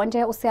water sponge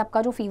है उससे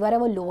आपका जो fever है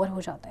वो lower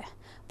हो जाता है.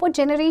 For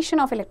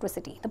generation of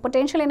electricity, the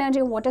potential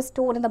energy of water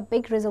stored in the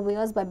big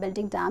reservoirs by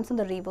building dams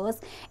in the rivers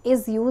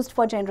is used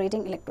for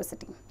generating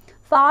electricity.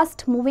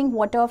 Fast moving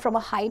water from a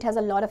height has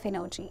a lot of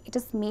energy. It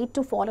is made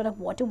to fall on a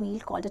water wheel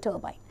called a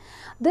turbine.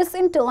 This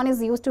in turn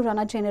is used to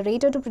run a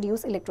generator to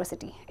produce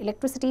electricity.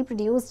 Electricity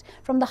produced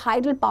from the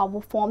hydel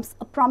power forms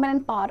a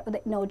prominent part of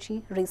the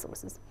energy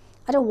resources.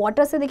 अच्छा,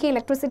 water से देखिए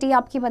electricity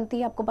आपकी बनती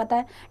है, आपको पता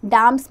है.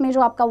 Dams में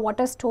जो आपका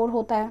वाटर स्टोर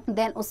होता है,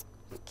 देन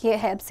उसके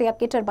हेल्प से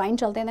आपके टर्बाइन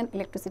चलते हैं, देन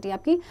इलेक्ट्रिसिटी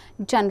आपकी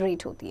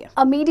जनरेट होती है.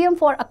 A medium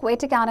for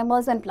aquatic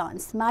animals and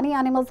plants. Many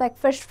animals like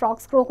fish,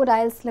 frogs,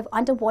 crocodiles live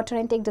underwater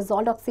and take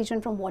dissolved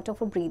oxygen from water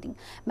for breathing.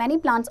 Many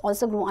plants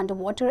also grow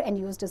underwater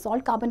and use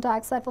dissolved carbon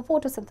dioxide for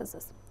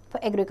photosynthesis.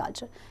 For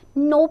agriculture,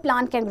 no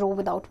plant can grow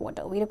without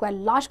water. We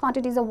require large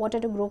quantities of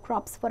water to grow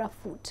crops for our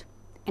food.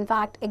 In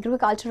fact,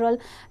 agricultural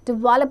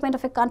development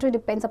of a country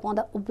depends upon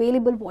the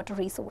available water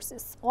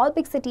resources. All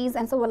big cities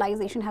and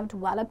civilization have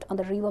developed on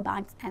the river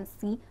banks and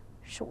sea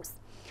shores.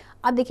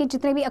 अब देखिए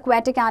जितने भी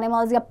aquatic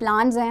animals या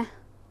plants हैं,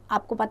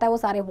 आपको पता है वो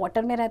सारे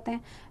वाटर में रहते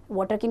हैं.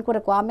 वाटर की इनको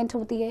रिक्वायरमेंट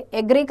होती है.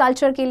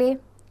 एग्रीकल्चर के लिए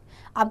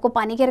आपको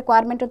पानी की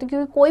रिक्वायरमेंट होती है,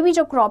 क्योंकि कोई भी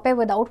जो क्रॉप है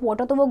विदाउट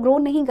वाटर तो वो ग्रो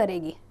नहीं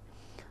करेगी.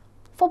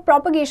 For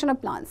propagation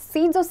of plants,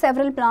 seeds of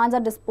several plants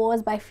are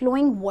dispersed by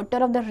flowing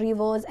water of the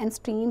rivers and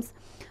streams.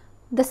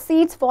 The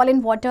seeds fall in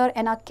water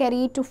and are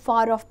carried to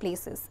far off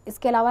places.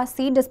 इसके अलावा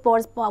seed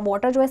dispersal,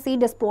 water जो है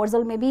seed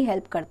dispersal में भी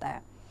help करता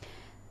है.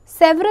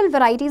 Several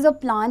varieties of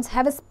plants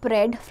have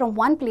spread from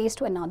one place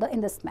to another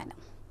in this manner.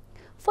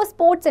 For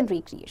sports and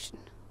recreation,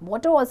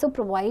 water also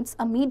provides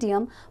a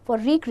medium for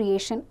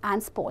recreation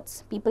and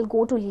sports. People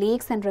go to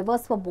lakes and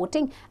rivers for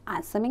boating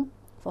and swimming.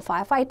 For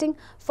firefighting,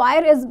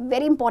 fire is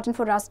very important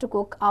for us to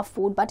cook our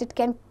food, but it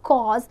can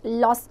cause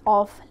loss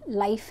of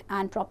life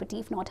and property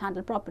if not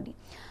handled properly.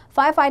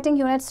 Firefighting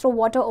units throw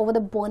water over the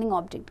burning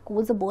object,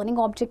 cools the burning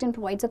object and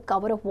provides a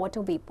cover of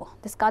water vapor.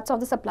 This cuts off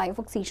the supply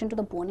of oxygen to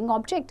the burning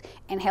object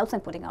and helps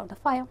in putting out the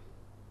fire.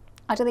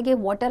 अच्छा देखिए,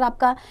 water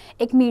आपका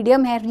एक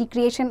medium है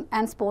recreation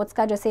and sports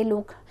का. जैसे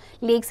लोग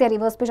lakes या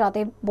reverse पे जाते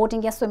हैं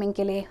बोटिंग या स्विमिंग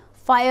के लिए,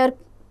 फायर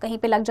कहीं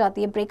पे लग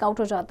जाती है, ब्रेकआउट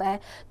हो जाता है,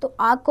 तो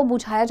आग को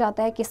बुझाया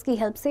जाता है किसकी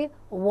हेल्प से?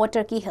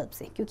 वाटर की हेल्प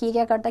से, क्योंकि ये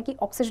क्या करता है कि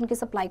ऑक्सीजन की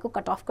सप्लाई को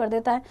कट ऑफ कर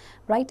देता है,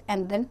 right,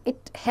 and then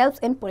it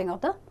helps in putting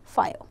out the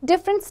fire.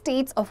 Different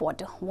states of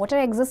water. Water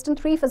exist in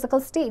 3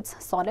 physical states: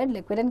 solid,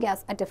 liquid and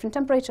gas at different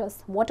temperatures.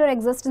 Water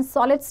exists in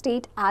solid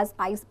state as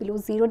ice below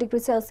 0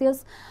 degrees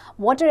Celsius.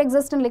 Water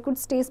exists in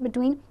liquid states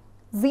between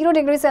 0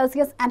 degrees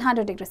Celsius and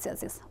 100 degrees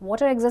Celsius.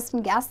 Water exists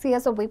in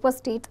gaseous or vapor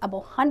states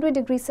above 100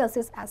 degrees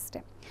Celsius as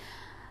steam.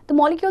 The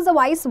molecules of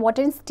ice,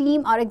 water and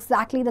steam are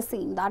exactly the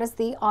same. That is,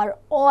 they are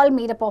all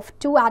made up of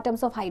 2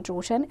 atoms of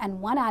hydrogen and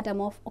 1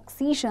 atom of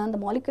oxygen. The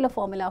molecular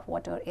formula of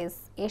water is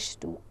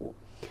H2O.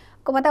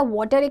 आपको पता है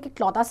water एक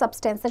इकलौता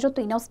substance है जो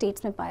तीनों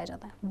states में पाया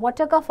जाता है.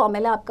 वाटर का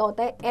फॉर्मूला आपका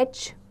होता है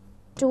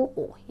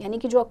H2O, यानी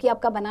कि जो कि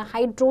आपका बना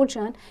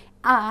हाइड्रोजन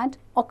एंड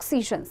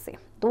ऑक्सीजन से.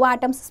 2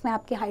 एटम्स इसमें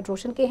आपके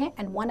हाइड्रोजन के हैं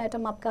एंड 1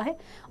 एटम आपका है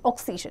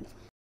oxygen.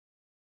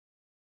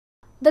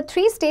 The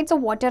 3 states of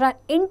water are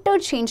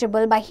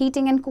interchangeable by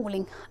heating and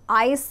cooling.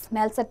 Ice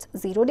melts at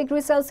 0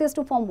 degrees Celsius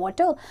to form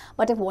water,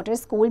 but if water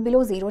is cooled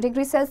below 0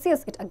 degrees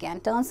Celsius, it again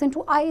turns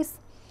into ice.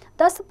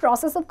 Thus, the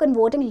process of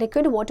converting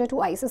liquid water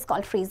to ice is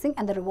called freezing,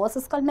 and the reverse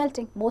is called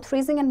melting. Both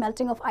freezing and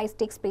melting of ice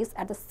takes place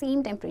at the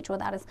same temperature,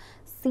 that is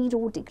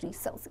 0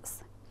 degrees Celsius.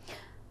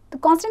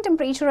 The constant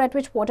temperature at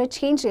which water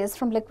changes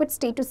from liquid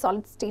state to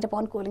solid state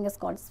upon cooling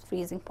is called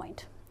freezing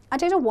point.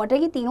 अच्छा, जो water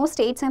की तीनों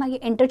states हैं ना, ये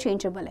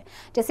interchangeable है.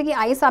 जैसे कि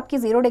आइस आपकी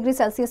 0 डिग्री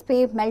सेल्सियस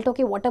पे मेल्ट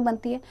होकर वाटर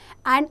बनती है,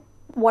 एंड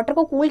वाटर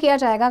को कूल किया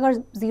जाएगा अगर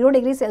 0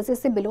 डिग्री सेल्सियस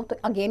से बिलो, तो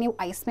अगेन ये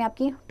आइस में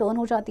आपकी टर्न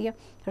हो जाती है,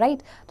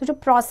 राइट. तो जो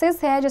प्रोसेस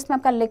है जिसमें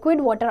आपका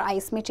लिक्विड वाटर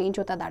आइस में चेंज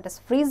होता है, दैट इज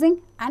फ्रीजिंग,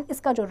 एंड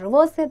इसका जो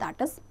रिवर्स है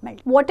दैट इज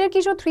मेल्ट. वाटर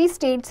की जो 3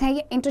 स्टेट्स हैं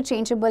ये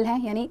इंटरचेंजेबल हैं,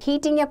 यानी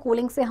हीटिंग या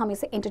कूलिंग से हम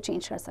इसे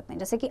इंटरचेंज कर सकते हैं.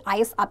 जैसे कि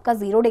आइस आपका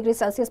 0 डिग्री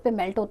सेल्सियस पे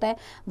मेल्ट होता है,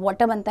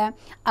 वाटर बनता है.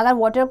 अगर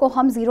वाटर को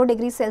हम 0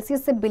 डिग्री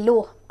सेल्सियस से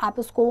बिलो आप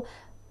उसको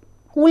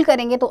कूल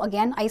करेंगे तो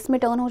अगेन आइस में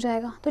टर्न हो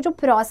जाएगा. तो जो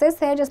प्रोसेस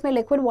है जिसमें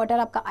लिक्विड वाटर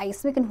आपका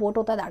आइस में कन्वर्ट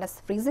होता है दैट इज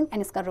फ्रीजिंग,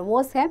 एंड इसका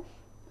रिवर्स है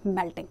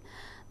मेल्टिंग.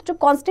 तो जो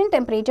कांस्टेंट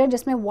टेम्परेचर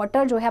जिसमें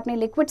वाटर जो है अपने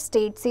लिक्विड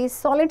स्टेट से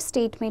सॉलिड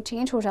स्टेट में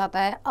चेंज हो जाता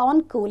है on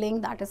cooling,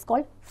 that is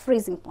called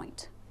freezing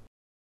point.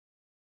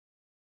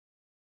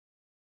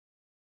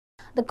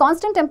 The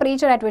constant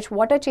temperature at which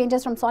water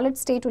changes from solid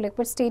state to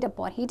liquid state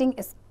upon heating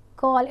is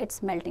called its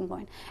melting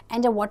point.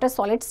 And जब water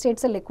solid state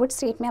से liquid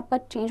state में आपका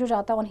change हो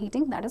जाता है on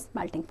heating, that is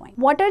melting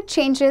point. Water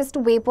changes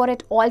to vapor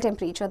at all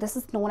temperature. This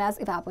is known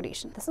as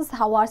evaporation. This is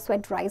how our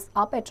sweat dries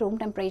up at room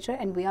temperature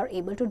and we are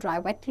able to dry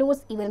wet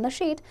clothes even in the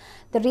shade.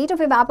 The rate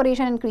of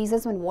evaporation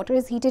increases when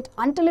water is heated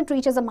until it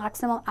reaches a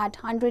maximum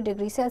at 100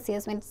 degrees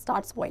Celsius when it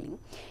starts boiling.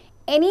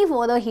 Any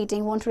further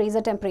heating won't raise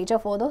the temperature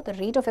further. The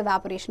rate of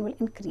evaporation will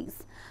increase.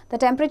 The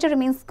temperature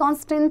remains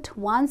constant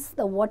once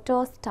the water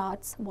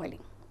starts boiling.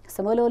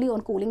 Similarly,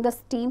 on cooling, the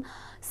steam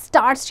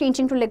starts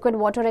changing to liquid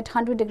water at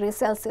 100 degrees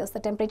Celsius. The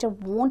temperature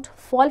won't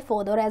fall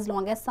further as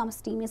long as some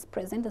steam is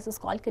present. This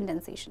is called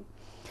condensation.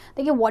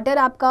 देखिए, water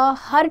आपका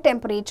हर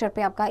temperature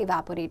पे आपका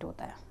evaporate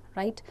होता है,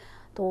 right?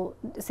 तो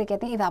इसे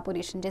कहते हैं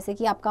इवेपोरेशन. जैसे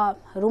कि आपका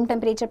रूम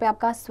टेम्परेचर पे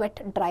आपका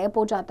स्वेट ड्राई अप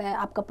हो जाता है,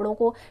 आप कपड़ों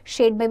को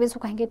शेड में भी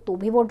सुखाएंगे तो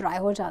भी वो ड्राई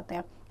हो जाते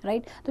हैं,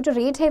 राइट. तो जो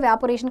रेट है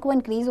इवेपोरेशन को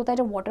इंक्रीज होता है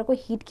जब वाटर को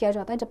हीट किया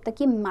जाता है, जब तक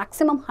कि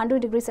मैक्सिमम 100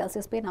 डिग्री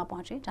सेल्सियस पे ना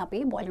पहुंचे जहाँ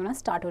पे बॉयल होना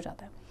स्टार्ट हो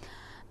जाता है.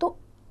 तो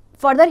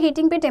फर्दर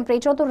हीटिंग पे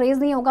टेम्परेचर तो रेज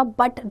नहीं होगा,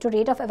 बट जो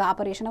रेट ऑफ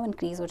इवेपोरेशन है वो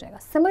इंक्रीज हो जाएगा.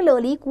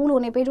 सिमिलरली कूल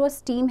होने पर जो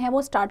स्टीम है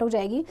वो स्टार्ट हो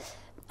जाएगी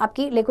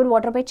आपकी लिक्विड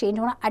वाटर पे चेंज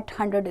होना एट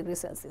 100 डिग्री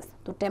सेल्सियस.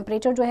 तो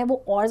टेम्परेचर जो है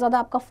वो और ज़्यादा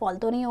आपका फॉल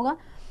तो नहीं होगा.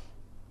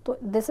 So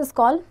this is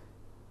called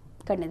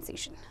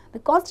condensation. The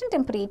constant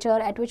temperature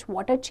at which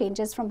water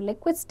changes from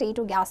liquid state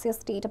to gaseous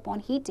state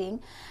upon heating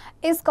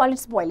is called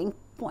its boiling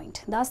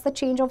point. Thus, the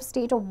change of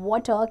state of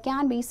water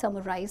can be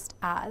summarized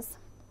as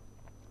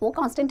वो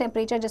constant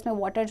temperature जिसमें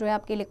water जो है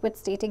आपके liquid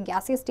state एक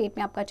gaseous state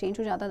में आपका change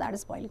हो जाता है, that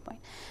is boiling point.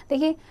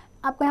 देखिए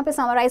आपको यहाँ पे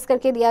summarize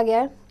करके दिया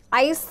गया है.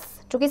 आइस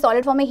जो कि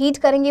सॉलिड फॉर्म में हीट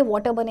करेंगे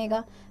वाटर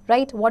बनेगा,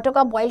 राइट. वाटर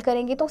का बॉयल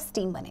करेंगे तो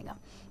स्टीम बनेगा.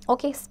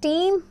 ओके,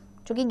 स्टीम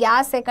जो कि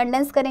गैस है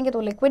कंडेंस करेंगे तो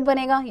लिक्विड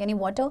बनेगा यानी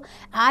वाटर,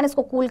 एंड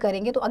इसको कूल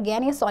करेंगे तो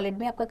अगेन ये सॉलिड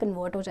में आपका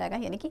कन्वर्ट हो जाएगा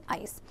यानी कि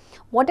ice.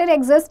 Water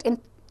exist in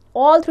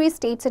all three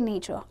states in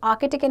nature.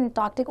 Arctic and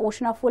Antarctic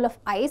Ocean are full of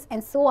ice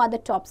and so are the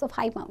tops of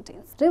high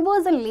mountains.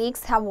 Rivers and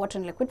lakes have water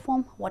in liquid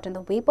form. Water in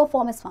the vapor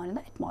form is found in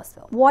the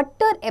atmosphere.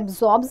 Water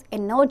absorbs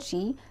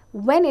energy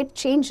when it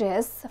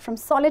changes from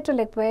solid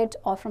to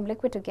liquid or from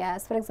liquid to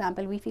gas. For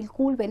example, we feel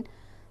cool when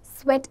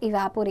sweat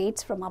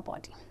evaporates from our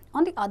body.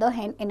 On the other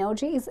hand,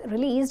 energy is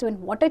released when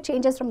water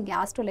changes from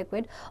gas to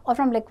liquid or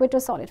from liquid to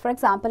solid. For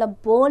example, a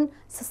burn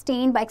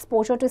sustained by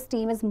exposure to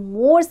steam is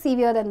more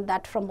severe than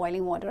that from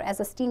boiling water, as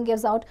the steam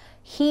gives out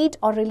heat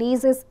or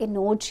releases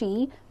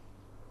energy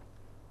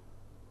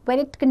when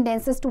it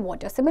condenses to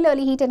water.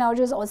 Similarly, heat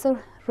energy is also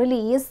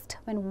released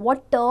when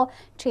water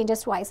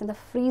changes to ice in the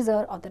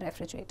freezer of the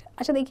refrigerator.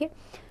 अच्छा देखिए,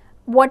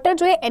 water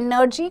जो है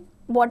energy,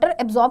 water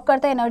absorb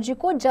करता है energy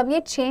को जब ये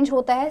change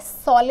होता है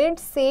सॉलिड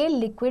से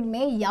लिक्विड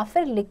में या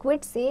फिर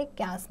लिक्विड से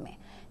गैस में.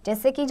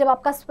 जैसे कि जब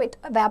आपका स्वेट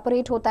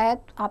एवेपोरेट होता है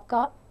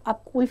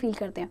आप कूल फील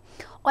करते हैं,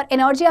 और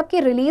एनर्जी आपकी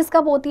रिलीज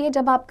कब होती है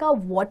जब आपका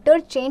वाटर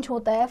चेंज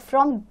होता है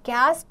फ्रॉम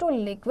गैस टू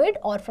लिक्विड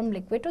और फ्रॉम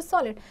लिक्विड टू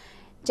सॉलिड.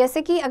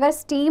 जैसे कि अगर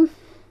स्टीम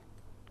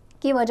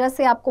की वजह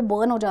से आपको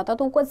बर्न हो जाता है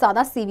तो वो कुछ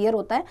ज़्यादा सीवियर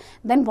होता है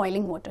देन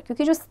बॉइलिंग वाटर,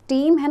 क्योंकि जो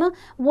स्टीम है ना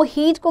वो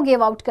हीट को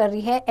गिव आउट कर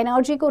रही है,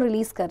 एनर्जी को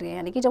रिलीज कर रही है,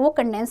 यानी कि जब वो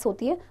कंडेंस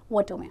होती है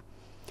वाटर में.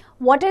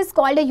 Water is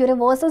called a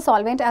universal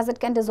solvent as it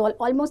can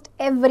dissolve almost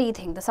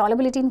everything. The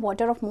solubility in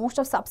water of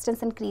most of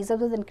substance increases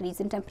with increase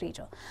in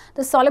temperature.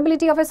 The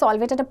solubility of a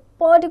solvent at a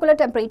particular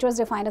temperature is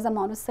defined as the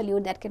amount of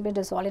solute that can be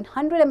dissolved in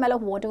 100 ml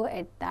of water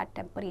at that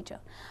temperature.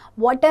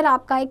 Water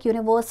आपका एक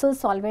universal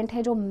solvent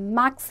है जो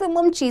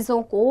maximum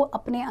चीज़ों को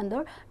अपने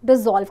अंदर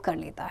dissolve कर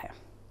लेता है.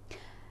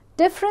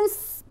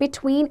 Difference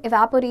between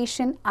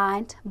evaporation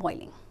and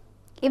boiling.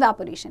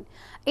 Evaporation.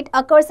 It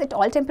occurs at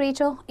all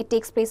temperature. It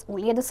takes place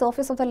only at the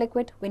surface of the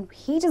liquid. When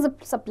heat is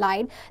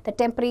supplied, the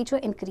temperature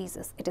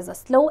increases. It is a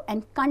slow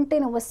and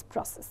continuous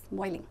process.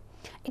 Boiling.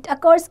 It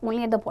occurs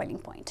only at the boiling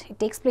point. It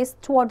takes place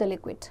throughout the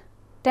liquid.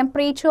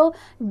 Temperature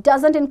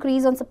doesn't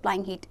increase on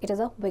supplying heat. It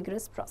is a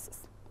vigorous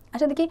process.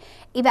 अच्छा देखिए,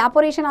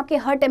 evaporation आपके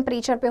हर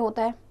temperature पे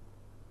होता है,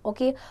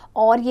 okay,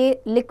 और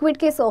ये liquid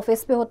के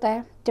surface पे होता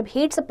है. जब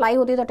हीट सप्लाई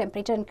होती है तो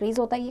टेम्परेचर इंक्रीज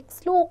होता है. ये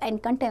स्लो एंड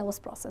कंटिन्यूअस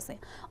प्रोसेस है.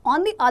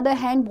 On the other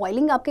hand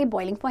boiling आपके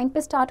बॉइलिंग पॉइंट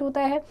पे स्टार्ट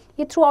होता है,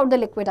 ये थ्रू आउट द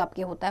लिक्विड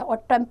आपके होता है, और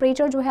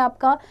टेम्परेचर जो है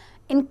आपका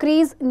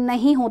इंक्रीज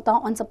नहीं होता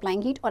ऑन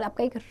सप्लाइंग हीट, और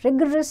आपका एक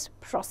रिगरस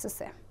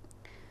प्रोसेस है.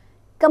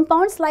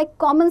 Compounds like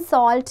common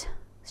salt,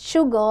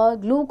 sugar,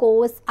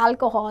 glucose,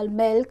 alcohol,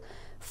 milk,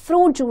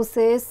 fruit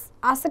juices,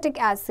 acetic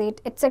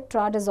acid,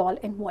 etc. dissolve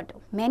in water.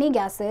 Many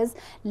gases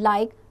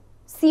like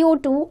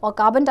CO2 or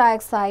carbon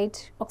dioxide,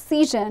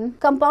 oxygen,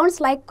 compounds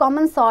like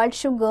common salt,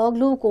 sugar,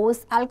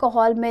 glucose,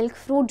 alcohol, milk,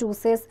 fruit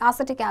juices,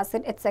 acetic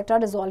acid, etc.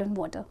 dissolve in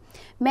water.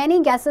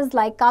 Many gases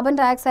like carbon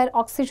dioxide,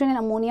 oxygen and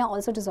ammonia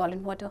also dissolve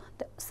in water.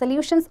 The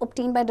solutions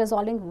obtained by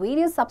dissolving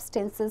various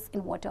substances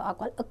in water are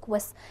called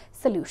aqueous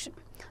solution.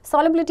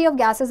 Solubility of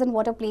gases in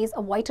water plays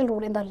a vital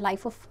role in the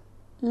life of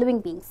living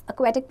beings.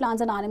 Aquatic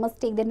plants and animals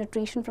take their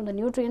nutrition from the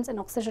nutrients and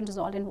oxygen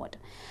dissolved in water.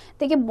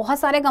 देखिए बहुत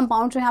सारे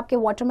compound जो है आपके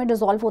water में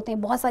dissolve होते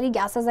हैं, बहुत सारी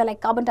गैसेज है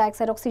like carbon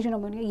dioxide, oxygen,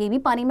 ammonia, ये भी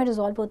पानी में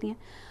डिजोल्व होती हैं.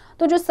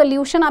 तो जो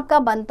सोल्यूशन आपका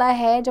बनता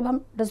है जब हम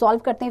डिजोल्व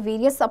करते हैं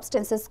वेरियस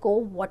सब्सटेंसेस को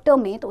वाटर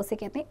में, तो उसे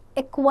कहते हैं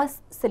एक्वस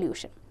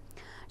सोल्यूशन.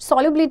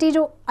 सॉल्युबिलिटी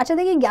जो, अच्छा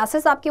देखिए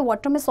गैसेस आपके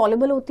वाटर में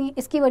सॉल्युबल होती हैं,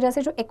 इसकी वजह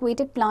से जो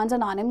एक्वेटिक प्लांट्स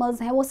एंड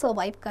एनिमल्स हैं वो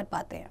सर्वाइव कर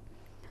पाते हैं.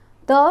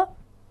 The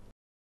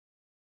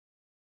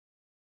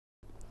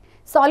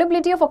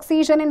solubility of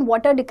oxygen in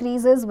water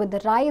decreases with the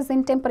rise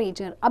in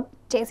temperature. अब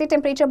जैसे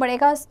टेम्परेचर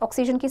बढ़ेगा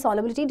ऑक्सीजन की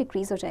solubility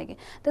डिक्रीज हो जाएगी.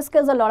 This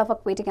kills a lot of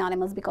aquatic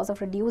animals because of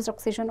reduced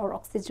oxygen or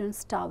oxygen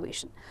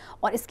starvation.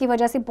 और इसकी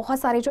वजह से बहुत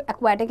सारे जो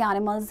aquatic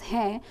animals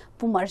हैं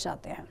वो मर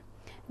जाते हैं.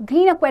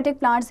 Green aquatic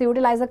plants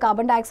utilize the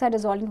carbon dioxide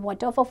dissolved in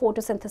water for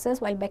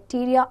photosynthesis, while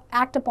bacteria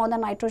act upon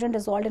the nitrogen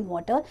dissolved in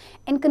water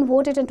and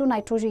convert it into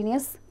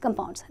nitrogenous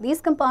compounds.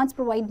 These compounds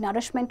provide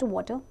nourishment to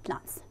water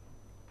plants.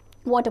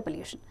 Water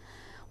pollution.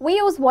 We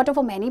use water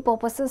for many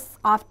purposes.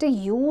 After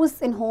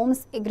use in homes,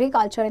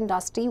 agriculture,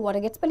 industry,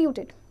 water gets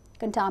polluted.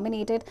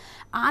 Contaminated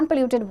and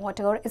polluted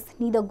water is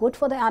neither good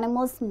for the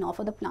animals nor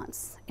for the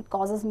plants. It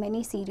causes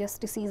many serious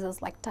diseases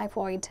like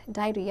typhoid,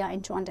 diarrhea,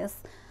 and jaundice,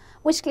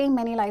 which claim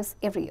many lives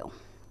every year.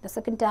 There's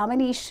a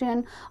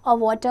contamination of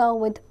water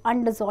with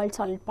undissolved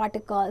solid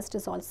particles,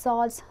 dissolved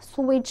salts,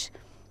 sewage,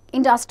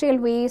 industrial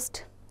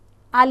waste,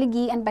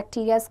 algae, and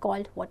bacteria is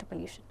called water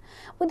pollution.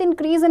 With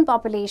increase in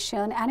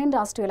population and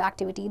industrial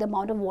activity, the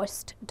amount of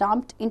waste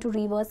dumped into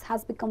rivers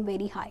has become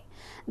very high.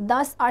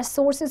 Thus, our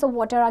sources of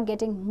water are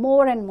getting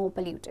more and more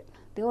polluted.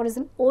 There is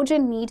an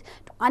urgent need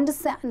to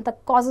understand the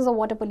causes of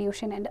water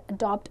pollution and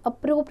adopt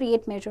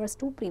appropriate measures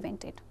to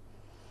prevent it.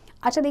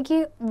 अच्छा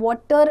देखिए,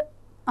 water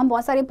हम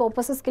बहुत सारे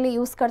purposes के लिए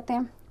use करते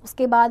हैं.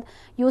 उसके बाद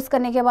यूज़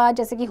करने के बाद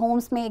जैसे कि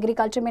होम्स में,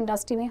 एग्रीकल्चर में,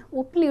 इंडस्ट्री में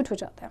वो पोल्यूट हो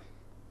जाता है.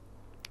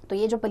 तो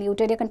ये जो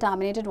पोल्यूटेड या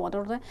कंटामिनेटेड वाटर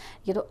होता है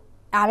ये तो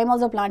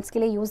एनिमल्स और प्लांट्स के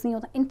लिए यूज़ नहीं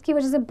होता. इनकी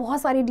वजह से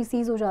बहुत सारी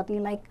डिसीज़ हो जाती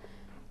है like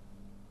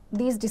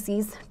this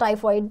disease,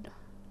 typhoid,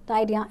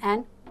 diarrhoea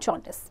and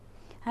jaundice,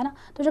 है ना.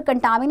 तो जो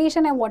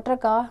कंटामिनेशन है वाटर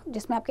का,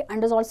 जिसमें आपके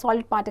अनडिसॉल्व्ड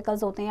सॉलिड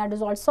पार्टिकल्स होते हैं या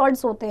डिसॉल्व्ड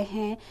सॉल्ट्स होते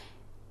हैं,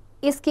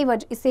 इसकी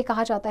वजह इससे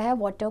कहा जाता है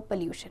वाटर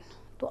पोल्यूशन.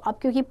 तो अब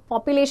क्योंकि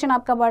पॉपुलेशन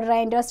आपका बढ़ रहा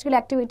है, इंडस्ट्रियल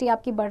एक्टिविटी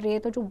आपकी बढ़ रही है,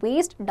 तो जो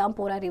वेस्ट डंप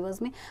हो रहा है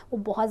रिवर्स में वो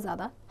बहुत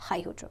ज़्यादा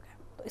हाई हो चुका है.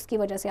 तो इसकी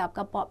वजह से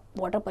आपका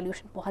वाटर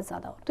पोल्यूशन बहुत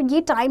ज़्यादा हो. तो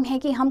ये टाइम है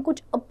कि हम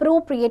कुछ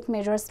अप्रोप्रिएट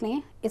मेजर्स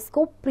लें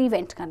इसको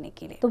प्रिवेंट करने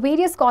के लिए. तो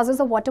various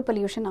causes of water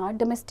pollution are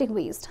domestic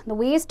waste. The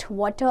waste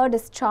water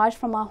discharge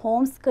from our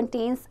Holmes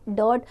contains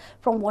dirt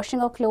from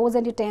washing our clothes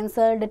and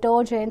utensils,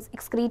 detergents,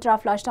 excreta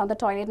flushed down the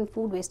toilet and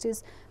food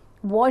wastage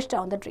wash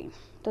down the drain.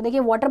 तो देखिए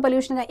water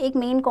pollution का एक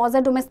main cause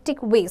है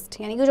domestic waste,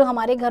 यानी कि जो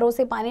हमारे घरों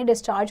से पानी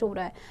डिस्चार्ज हो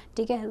रहा है,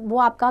 ठीक है, वो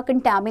आपका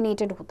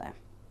कंटैमिनेटेड होता है,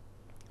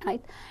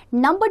 right.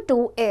 Number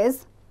 2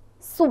 is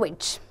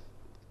sewage.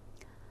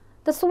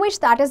 The sewage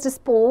that is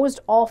disposed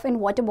of in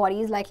water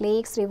bodies like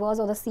lakes, rivers,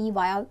 or the sea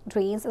via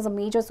drains is a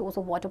major source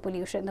of water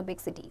pollution in the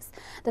big cities.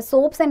 The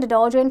soaps and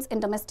detergents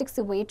in domestic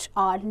sewage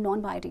are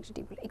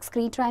non-biodegradable.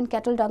 Excreta and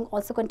cattle dung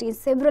also contain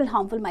several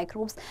harmful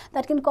microbes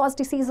that can cause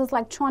diseases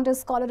like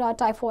jaundice, cholera,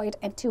 typhoid,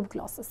 and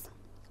tuberculosis.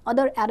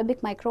 Other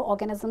aerobic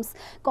microorganisms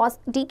cause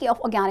decay of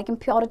organic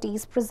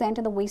impurities present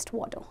in the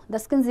wastewater,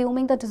 thus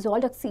consuming the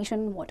dissolved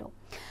oxygen in water.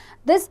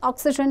 This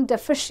oxygen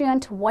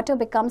deficient water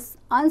becomes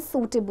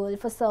unsuitable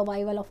for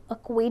survival of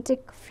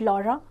aquatic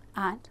flora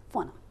and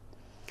fauna.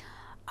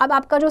 अब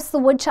आपका जो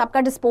sewage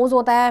आपका dispose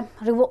होता है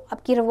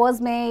आपकी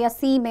reverse में या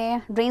सी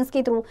में ड्रेन्स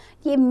के थ्रू,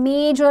 ये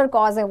मेजर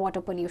कॉज है वाटर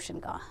पोल्यूशन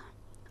का.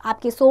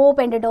 आपके सोप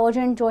एंड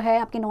डिटर्जेंट जो है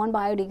आपके नॉन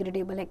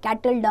बायोडिग्रेडेबल है,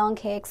 कैटल डंक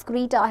है,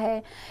 एक्सक्रीटा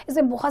है,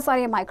 इसमें बहुत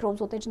सारे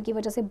माइक्रोब्स होते हैं जिनकी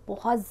वजह से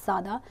बहुत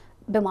ज़्यादा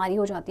बीमारी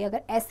हो जाती है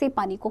अगर ऐसे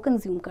पानी को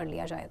कंज्यूम कर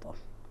लिया जाए तो.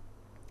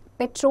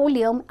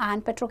 Petroleum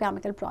and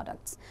petrochemical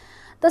products.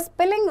 The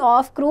spilling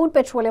of crude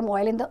petroleum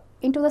oil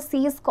into the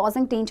sea is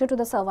causing danger to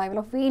the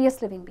survival of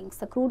various living beings.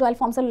 The crude oil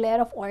forms a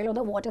layer of oil on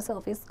the water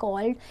surface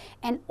called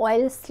an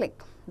oil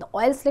slick. The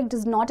oil slick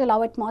does not allow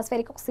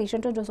atmospheric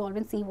oxygen to dissolve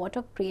in sea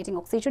water,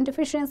 creating oxygen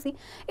deficiency.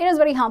 It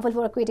is very harmful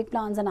for aquatic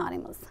plants and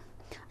animals.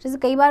 जैसे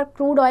कई बार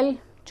crude oil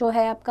जो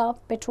है आपका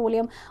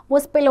petroleum वो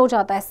spill हो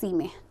जाता है सी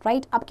में,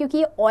 राइट. अब क्योंकि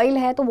ये ऑयल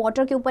है तो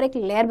वाटर के ऊपर एक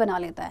लेयर बना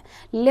लेता है.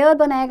 लेयर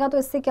बनाएगा तो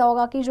इससे क्या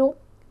होगा कि जो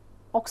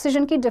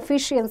ऑक्सीजन की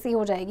डिफिशियंसी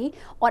हो जाएगी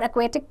और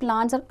एक्वेटिक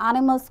प्लांट्स और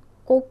एनिमल्स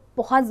को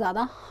बहुत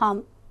ज़्यादा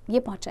हार्म ये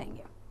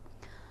पहुंचाएंगे.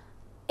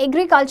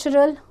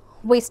 Agricultural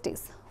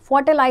wastage,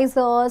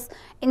 fertilizers,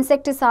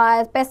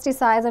 insecticides,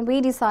 pesticides and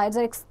weedicides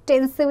are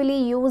extensively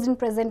used in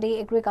present day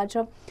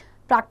agriculture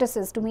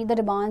practices to meet the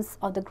demands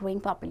of the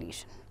growing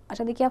population.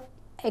 अच्छा देखिए आप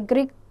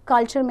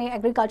एग्रीकल्चर में,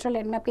 एग्रीकल्चरल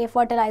लैंड में आपके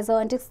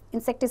फर्टिलाइजर,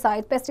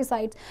 इंसेक्टिसाइड,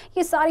 पेस्टिसाइड्स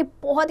ये सारे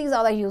बहुत ही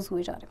ज़्यादा यूज़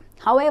हुए जा रहे हैं.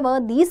 However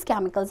these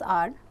chemicals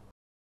are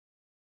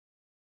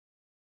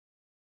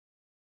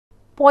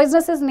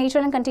poisonous in nature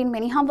and contain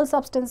many harmful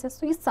substances.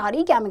 तो ये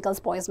सारी chemicals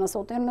poisonous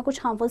होते हैं, उनमें कुछ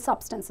harmful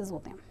substances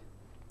होते हैं.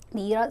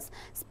 They are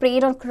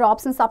sprayed on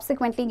crops and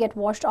subsequently get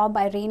washed off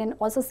by rain and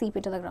also seep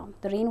into the ground.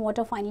 The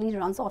rainwater finally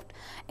runs off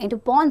into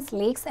ponds,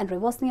 lakes, and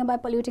rivers nearby,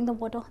 polluting the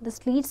water.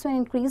 This leads to an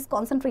increased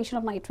concentration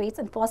of nitrates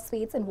and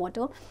phosphates in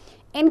water,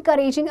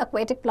 encouraging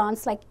aquatic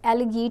plants like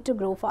algae to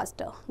grow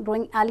faster.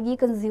 Growing algae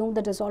consume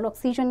the dissolved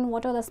oxygen in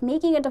water, thus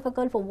making it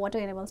difficult for water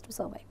animals to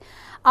survive.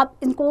 अब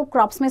इनको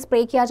crops में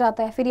spray किया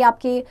जाता है, फिर ये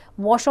आपके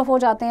wash off हो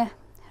जाते हैं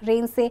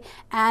रेन से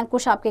एंड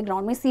कुछ आपके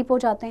ग्राउंड में सीप हो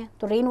जाते हैं.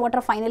 तो रेन वाटर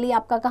फाइनली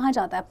आपका कहाँ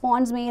जाता है?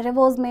 पॉन्ड्स में,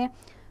 रिवर्स में,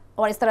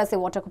 और इस तरह से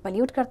वाटर को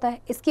पल्यूट करता है.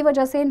 इसकी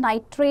वजह से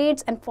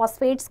नाइट्रेट्स एंड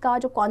फॉस्फेट्स का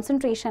जो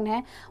कॉन्सेंट्रेशन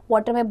है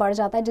वाटर में बढ़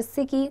जाता है,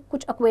 जिससे कि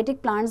कुछ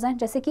एक्वेटिक प्लांट्स हैं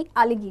जैसे कि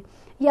एल्गी,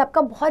 ये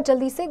आपका बहुत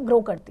जल्दी से ग्रो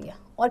करती है.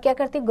 और क्या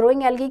करती है?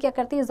 ग्रोइंग एल्गी क्या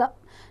करती है?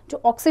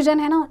 जो ऑक्सीजन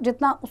है ना,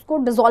 जितना उसको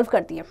डिजोल्व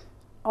करती है,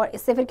 और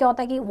इससे फिर क्या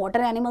होता है कि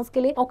वाटर एनिमल्स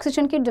के लिए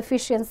ऑक्सीजन की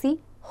डिफिशियंसी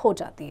हो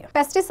जाती है.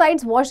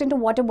 Pesticides washed into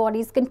water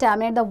bodies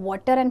contaminate the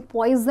water and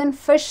poison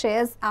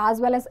fishes as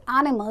well as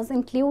animals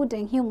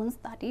including humans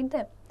that eat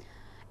them.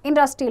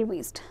 Industrial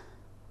waste.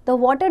 The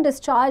water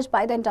discharged by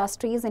the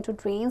industries into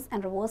drains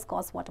and rivers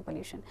cause water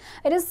pollution.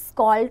 It is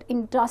called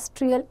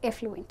industrial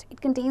effluent.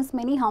 It contains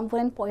many harmful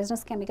and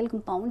poisonous chemical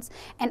compounds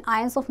and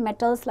ions of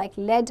metals like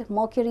lead,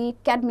 mercury,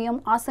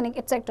 cadmium,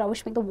 arsenic, etc.,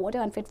 which make the water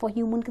unfit for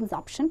human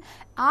consumption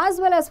as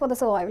well as for the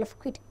survival of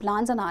aquatic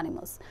plants and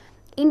animals.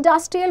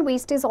 Industrial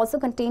wastes also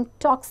contain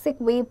toxic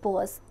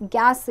vapors,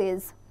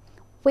 gases,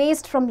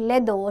 waste from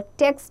leather,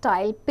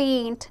 textile,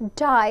 paint,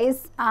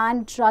 dyes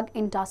and drug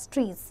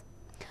industries.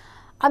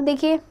 अब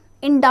देखिए,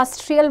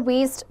 industrial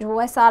waste जो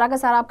है सारा का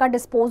सारा आपका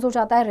dispose हो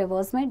जाता है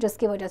रिवर्स में,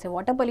 जिसकी वजह से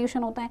वाटर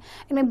पोल्यूशन होता है.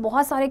 इनमें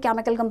बहुत सारे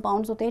केमिकल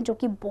कंपाउंड्स होते हैं जो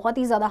कि बहुत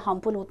ही ज़्यादा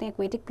हार्मफुल होते हैं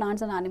एक्वेटिक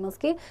प्लांट्स एंड एनिमल्स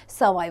के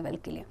सर्वाइवल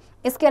के लिए.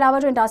 इसके अलावा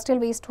जो इंडस्ट्रियल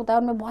वेस्ट होता है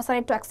उनमें बहुत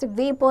सारे टॉक्सिक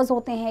वेपर्स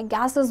होते हैं,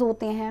 गैसेस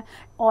होते हैं,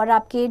 और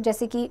आपके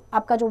जैसे कि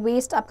आपका जो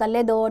वेस्ट आपका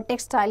लेदर,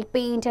 टेक्सटाइल,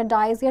 पेंट या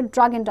डाइज या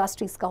ड्रग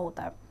इंडस्ट्रीज का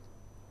होता है.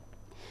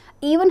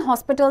 Even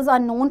hospitals are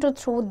known to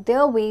throw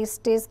their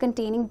wastes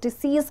containing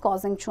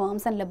disease-causing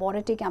germs and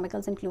laboratory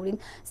chemicals, including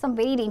some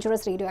very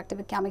dangerous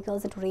radioactive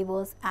chemicals, into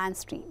rivers and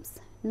streams.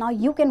 Now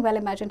you can well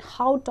imagine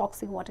how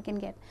toxic water can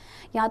get.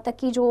 यहाँ तक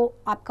कि जो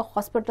आपका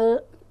hospital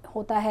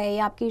होता है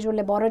या आपकी जो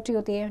लेबोरेटरी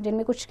होती है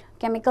जिनमें कुछ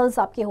केमिकल्स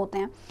आपके होते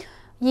हैं,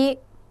 ये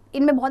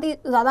इनमें बहुत ही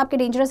ज़्यादा आपके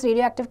डेंजरस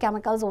रेडियो एक्टिव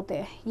केमिकल्स होते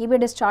हैं, ये भी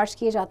डिस्चार्ज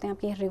किए जाते हैं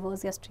आपके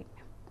रिवर्स या स्ट्रीम में.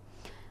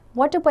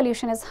 Water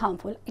pollution is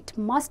harmful. It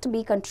must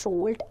be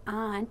controlled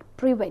and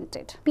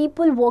prevented.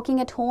 People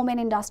working at home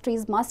and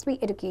industries must be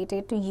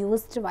educated to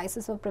use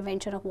devices for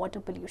prevention of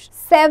water pollution.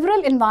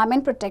 Several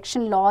environment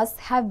protection laws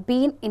have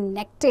been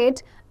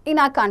enacted in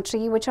our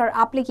country which are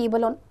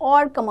applicable on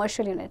all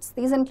commercial units.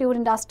 These include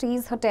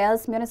industries,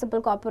 hotels,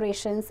 municipal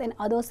corporations and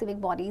other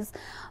civic bodies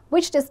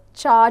which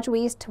discharge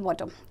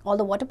wastewater.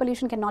 Although water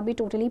pollution cannot be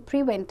totally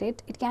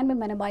prevented, it can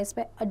be minimized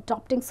by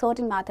adopting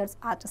certain methods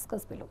as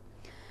discussed below.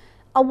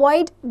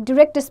 Avoid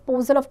direct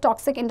disposal of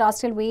toxic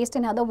industrial waste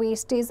and other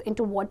wastes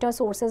into water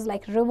sources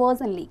like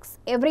rivers and lakes.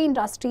 Every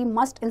industry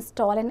must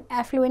install an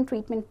effluent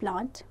treatment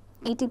plant,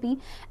 ATP,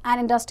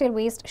 and industrial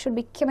waste should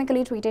be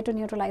chemically treated to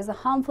neutralize the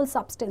harmful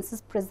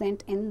substances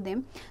present in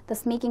them,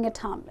 thus making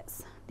it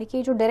harmless.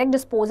 देखिए, जो direct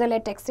disposal है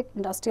toxic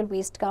industrial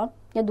waste का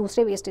या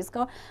दूसरे wastage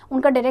का,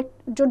 उनका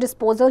direct जो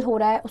disposal हो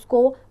रहा है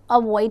उसको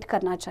अवॉइड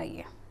करना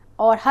चाहिए,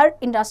 और हर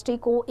इंडस्ट्री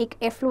को एक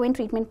एफ्लुएंट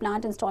ट्रीटमेंट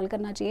प्लांट इंस्टॉल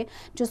करना चाहिए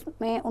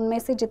जिसमें उनमें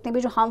से जितने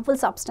भी जो हार्मफुल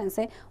सब्सटेंस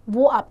है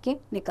वो आपके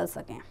निकल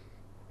सकें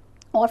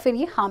और फिर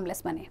ये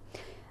हार्मलेस बने.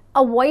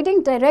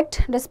 Avoiding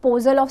direct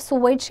disposal of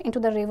sewage into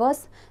the rivers.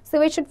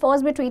 Sewage should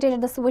first be treated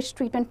at the sewage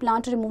treatment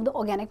plant to remove the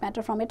organic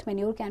matter from it.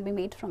 Manure can be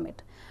made from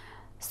it.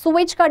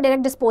 Sewage का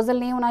direct disposal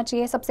नहीं होना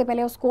चाहिए, सबसे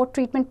पहले उसको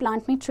treatment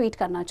plant में treat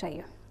करना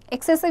चाहिए.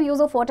 Excessive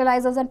use of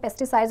fertilizers and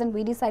pesticides and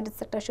weedicides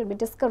etc. should be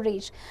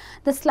discouraged.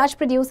 The sludge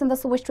produced in the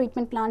sewage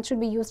treatment plant should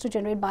be used to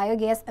generate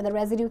biogas and the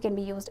residue can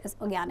be used as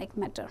organic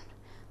matter.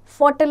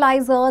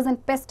 Fertilizers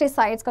and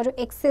pesticides का जो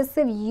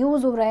excessive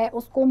use हो रहा है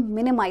उसको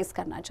minimize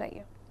करना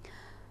चाहिए.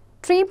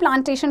 Tree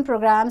plantation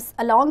programs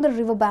along the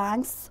river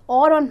banks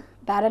or on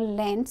barren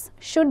lands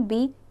should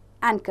be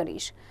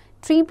encouraged.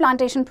 Tree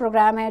plantation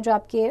programme है जो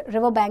आपके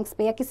रिवर बैंक्स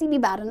पे या किसी भी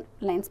बैरन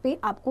लैंड्स पे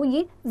आपको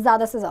ये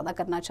ज़्यादा से ज़्यादा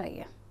करना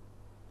चाहिए.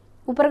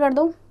 ऊपर कर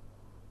दो.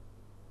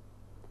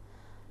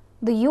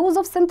 The use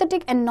of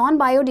synthetic and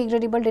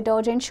non-biodegradable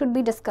detergent should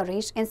be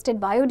discouraged. Instead,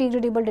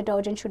 biodegradable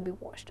detergent should be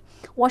washed.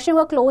 Washing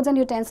our clothes and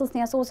utensils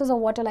near sources of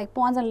water like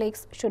ponds and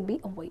lakes should be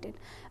avoided.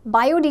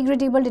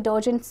 Biodegradable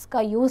detergents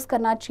का use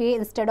करना चाहिए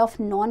instead of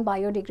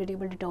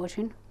non-biodegradable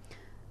detergent.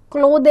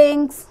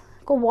 Clothings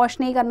को wash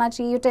नहीं करना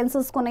चाहिए,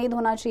 utensils को नहीं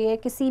धोना चाहिए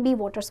किसी भी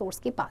वाटर सोर्स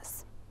के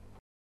पास.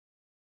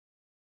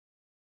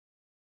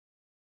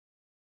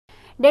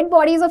 Dead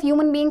bodies of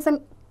human beings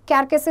and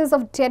carcasses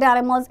of dead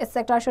animals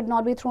etc. should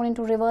not be thrown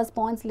into rivers,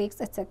 ponds,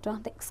 lakes etc.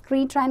 The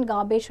excreta and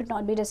garbage should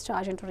not be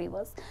discharged into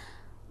rivers.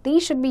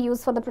 These should be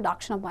used for the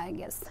production of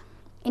biogas.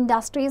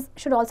 Industries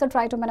should also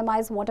try to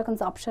minimize water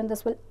consumption.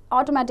 This will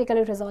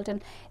automatically result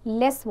in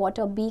less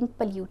water being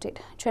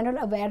polluted. General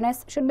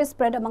awareness should be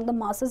spread among the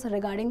masses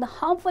regarding the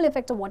harmful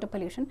effect of water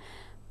pollution.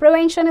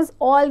 Prevention is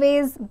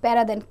always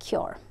better than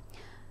cure.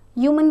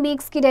 Human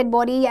beings की dead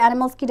body या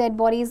animals की dead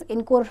bodies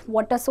इनको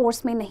water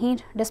source में नहीं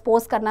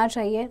dispose करना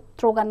चाहिए,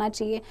 throw करना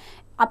चाहिए।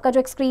 आपका जो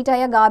एक्सक्रीटा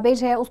या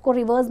गार्बेज है उसको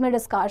रिवर्स में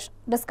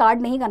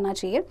डिस्कार्ड नहीं करना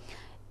चाहिए।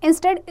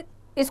 इंस्टेड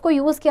इसको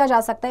यूज़ किया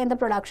जा सकता है in the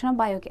production of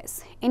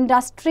biogas.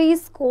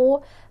 Industries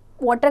को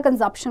वाटर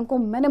कंजप्शन को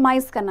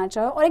मिनिमाइज करना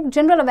चाहिए और एक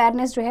जनरल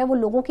अवेयरनेस जो है वो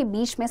लोगों के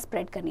बीच में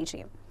स्प्रेड करनी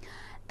चाहिए।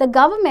 The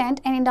government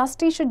and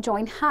industry should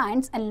join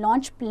hands and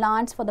launch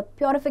plants for the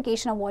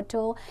purification of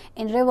water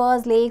in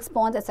rivers, lakes,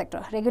 ponds,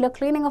 etc. Regular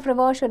cleaning of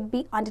rivers should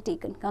be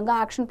undertaken. Ganga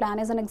Action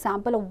Plan is an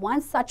example of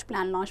one such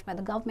plan launched by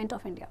the Government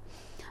of India.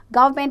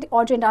 Government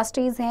और जो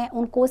industries हैं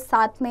उनको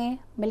साथ में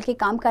मिलकर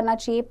काम करना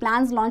चाहिए,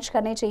 प्लान्स लॉन्च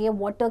करने चाहिए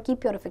वाटर की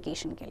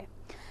प्योरिफिकेशन के लिए।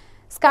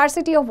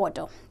 Scarcity of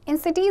water. In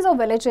cities or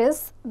villages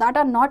that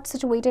are not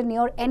situated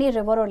near any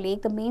river or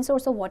lake, the main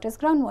source of water is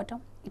groundwater.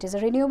 It is a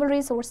renewable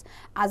resource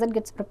as it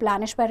gets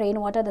replenished by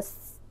rainwater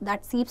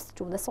that seeps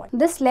through the soil.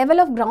 This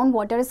level of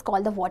groundwater is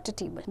called the water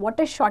table.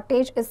 Water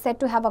shortage is said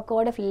to have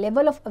occurred if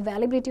level of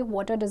availability of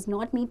water does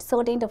not meet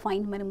certain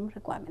defined minimum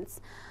requirements.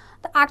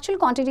 The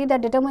actual quantity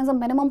that determines a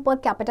minimum per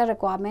capita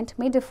requirement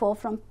may differ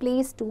from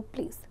place to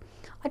place.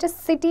 अच्छा,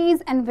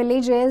 cities and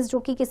villages जो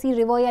कि किसी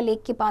river या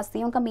lake के पास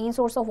नहीं, उनका main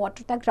source of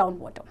water था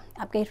ground water,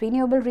 आपका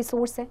रीन्यूएबल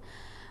रिसोर्स है।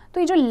 तो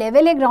ये जो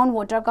लेवल है ग्राउंड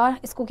वाटर का,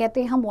 इसको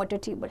कहते हैं हम वाटर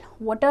टेबल।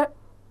 वाटर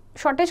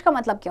शॉर्टेज का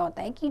मतलब क्या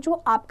होता है कि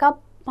जो आपका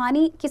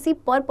पानी किसी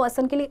पर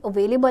पर्सन के लिए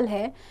अवेलेबल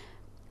है,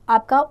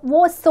 आपका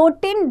वो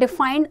सर्टेन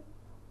डिफाइंड,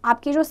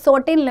 आपकी जो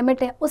सर्टेन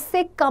लिमिट है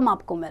उससे कम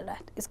आपको मिल रहा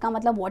है, इसका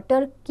मतलब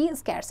वाटर की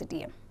स्कैरसिटी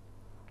है।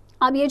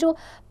 अब ये जो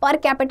पर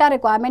कैपिटा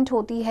रिक्वायरमेंट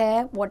होती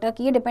है वाटर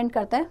की, ये डिपेंड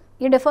करता है,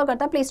 ये डिफर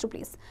करता है place to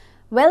place.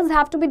 Wells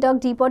have to be dug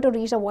deeper to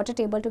reach the water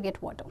table to get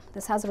water.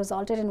 This has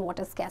resulted in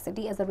water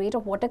scarcity as the rate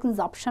of water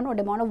consumption or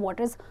demand of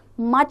water is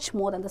much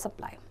more than the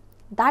supply.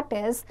 That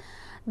is,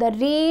 the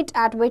rate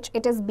at which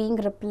it is being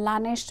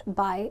replenished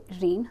by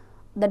rain.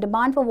 The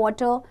demand for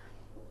water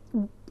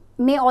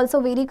may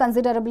also vary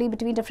considerably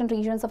between different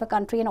regions of a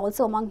country and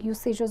also among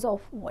usages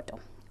of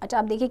water. अच्छा,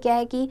 अब देखिए क्या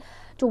है कि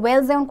जो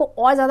Wales हैं उनको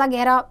और ज़्यादा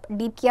गहरा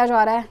डीप किया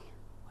जा रहा है,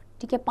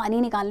 ठीक है, पानी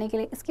निकालने के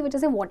लिए। इसकी वजह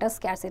से वाटर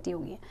स्कैरसिटी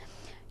होगी,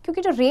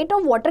 क्योंकि जो रेट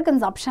ऑफ वाटर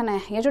कंजप्शन है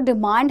या जो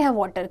डिमांड है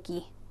वाटर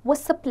की वो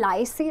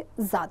सप्लाई से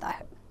ज़्यादा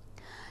है।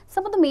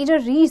 सम of the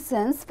major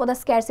reasons for the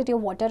scarcity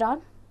of water are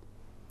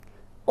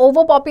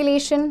over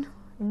population,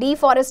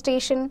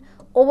 deforestation,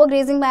 over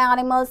grazing by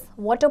animals,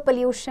 water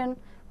pollution,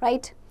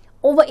 right,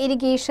 over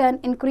irrigation,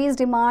 increased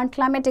demand,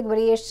 climatic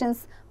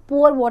variations,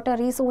 poor water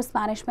resource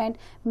management,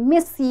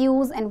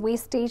 misuse and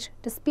wastage,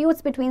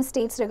 disputes between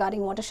states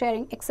regarding water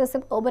sharing,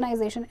 excessive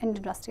urbanization and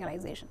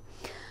industrialization.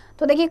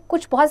 तो देखिए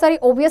कुछ बहुत सारी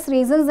obvious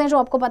reasons हैं जो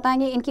आपको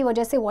बताएंगे इनकी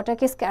वजह से वाटर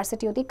की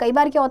स्कैरसिटी होती है। कई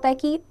बार क्या होता है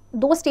कि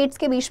दो स्टेट्स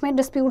के बीच में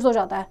डिस्प्यूट्स हो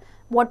जाता है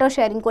वाटर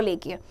शेयरिंग को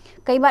लेके,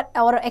 कई बार,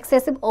 और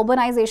एक्सेसिव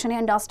अर्बनाइजेशन या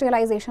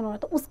इंडस्ट्रियलाइजेशन हो रहा है,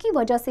 तो उसकी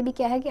वजह से भी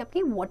क्या है कि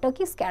आपकी वाटर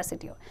की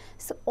स्कैरसिटी हो।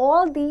 So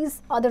all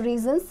these are the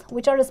reasons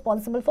which are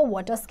responsible for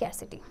water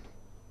scarcity.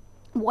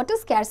 Water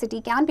scarcity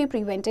can be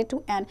prevented to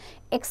an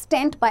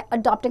extent by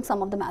adopting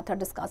some of the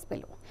methods discussed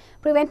below.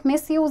 Prevent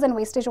misuse and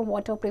wastage of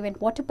water, prevent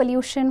water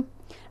pollution,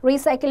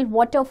 recycle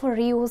water for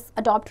reuse,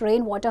 adopt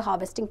rainwater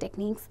harvesting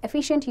techniques,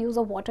 efficient use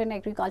of water in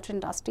agriculture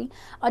industry,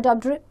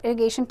 adopt drip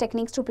irrigation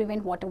techniques to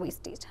prevent water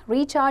wastage,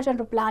 recharge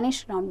and replenish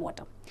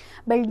groundwater,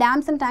 build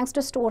dams and tanks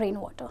to store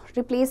rainwater,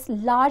 replace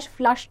large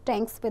flush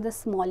tanks with the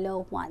smaller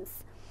ones.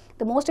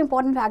 The most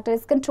important factor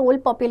is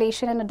control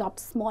population and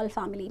adopt small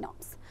family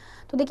norms.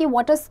 तो देखिए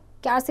water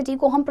scarcity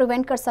को हम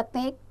prevent कर सकते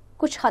हैं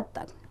कुछ हद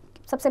तक।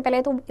 सबसे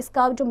पहले तो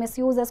इसका जो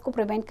मिसयूज़ है इसको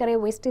प्रिवेंट करें,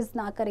 वेस्टेज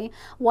ना करें,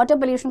 वाटर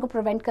पोल्यूशन को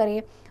प्रिवेंट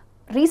करें,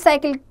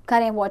 रिसाइकिल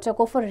करें वाटर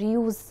को फॉर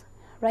रीयूज़,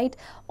 राइट,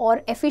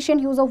 और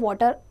एफिशिएंट यूज़ ऑफ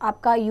वाटर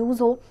आपका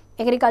यूज़ हो।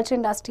 एग्रीकल्चर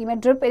इंडस्ट्री में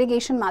ड्रिप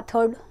इरिगेशन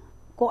मेथड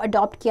को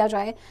अडॉप्ट किया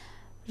जाए,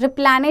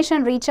 रिप्लेनिश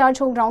एंड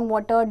रिचार्ज हो ग्राउंड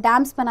वाटर,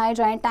 डैम्स बनाए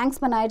जाएँ,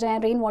 टैंक्स बनाए जाएँ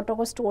रेन वाटर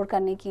को स्टोर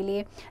करने के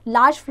लिए,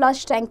 लार्ज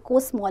फ्लश टैंक को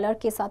स्मॉलर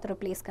के साथ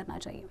रिप्लेस करना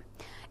चाहिए।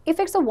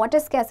 Effects of water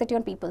scarcity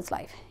on people's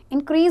life.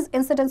 Increased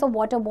incidence of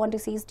waterborne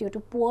disease due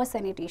to poor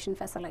sanitation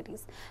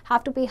facilities.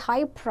 Have to pay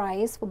high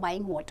price for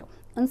buying water.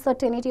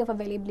 Uncertainty of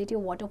availability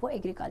of water for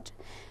agriculture.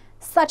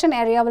 Such an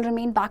area will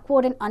remain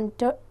backward and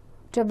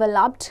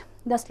underdeveloped,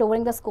 thus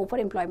lowering the scope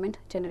for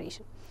employment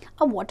generation.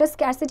 अब water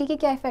scarcity के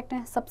क्या effect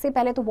हैं? सबसे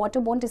पहले तो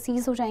waterborne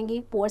disease हो जाएंगी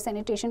poor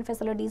sanitation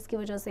facilities की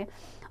वजह से।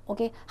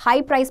 ओके,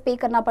 हाई प्राइस पे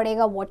करना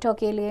पड़ेगा वाटर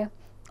के लिए,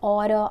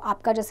 और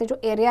आपका जैसे जो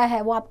एरिया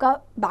है वो आपका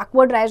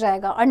बैकवर्ड रह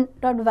जाएगा,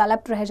 अंडर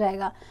डेवलप्ड रह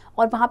जाएगा,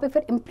 और वहाँ पे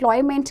फिर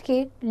एम्प्लॉयमेंट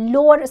के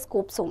लोअर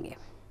स्कोप्स होंगे।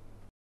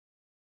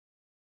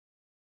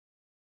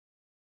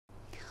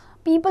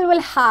 People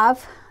will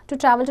have to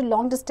travel to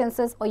long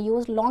distances or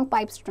use long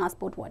pipes to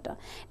transport water.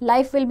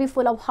 Life will be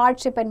full of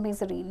hardship and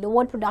misery,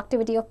 lowered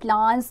productivity of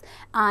plants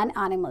and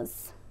animals.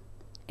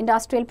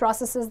 Industrial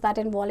processes that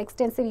involve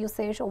extensive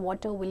usage of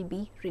water will be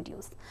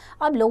reduced.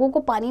 अब लोगों को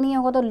पानी नहीं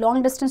होगा तो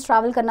long distance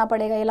travel करना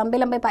पड़ेगा, ये लंबे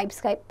लंबे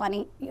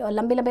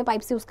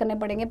पाइप्स यूज़ करने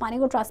पड़ेंगे पानी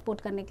को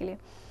ट्रांसपोर्ट करने के लिए।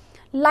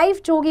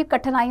 लाइफ जो होगी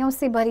कठिनाइयों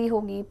से भरी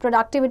होगी,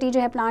 प्रोडक्टिविटी जो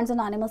है प्लांट्स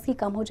एंड एनिमल्स की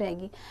कम हो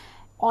जाएगी,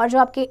 और जो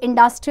आपके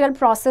इंडस्ट्रियल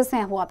प्रोसेस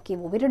हैं वो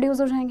भी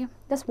रिड्यूस हो जाएंगे.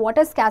 This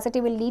water scarcity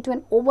will lead to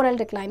an overall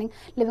declining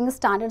living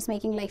standards,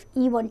 making life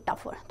even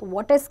tougher. तो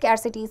वाटर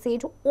स्कैर्सिटी से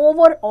जो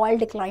ओवरऑल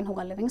डिक्लाइन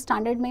होगा लिविंग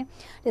स्टैंडर्ड में,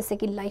 जिससे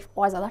कि लाइफ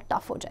और ज़्यादा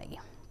टफ हो जाएगी.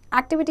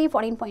 Activity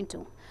 14.2.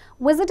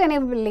 Visit any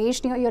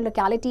village near your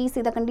locality.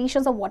 See the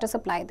conditions of water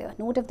supply there.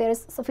 Note if there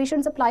is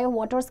sufficient supply of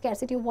water or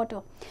scarcity of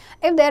water.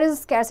 If there is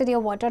scarcity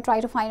of water,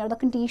 try to find out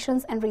the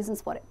conditions and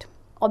reasons for it.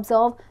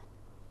 Observe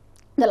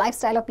the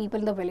lifestyle of people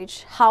in the village.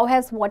 How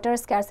has water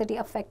scarcity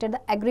affected the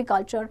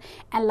agriculture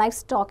and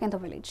livestock in the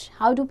village?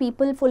 How do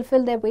people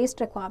fulfill their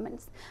waste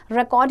requirements?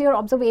 Record your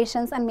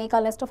observations and make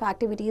a list of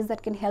activities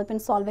that can help in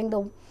solving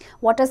the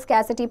water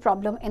scarcity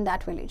problem in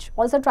that village.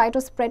 Also try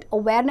to spread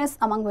awareness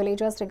among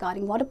villagers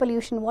regarding water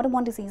pollution,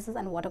 waterborne diseases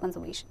and water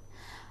conservation.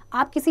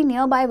 आप किसी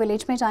near by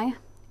village में जाएं,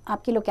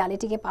 आपकी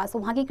locality के पास,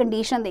 वहाँ की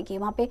condition देखिए,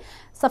 वहाँ पे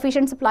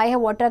सफिशिएंट सप्लाई है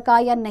वाटर का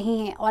या नहीं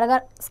है, और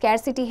अगर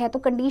स्कैर्सिटी है तो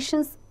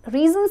कंडीशंस,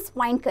 रीजंस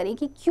फाइंड करें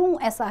कि क्यों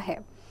ऐसा है.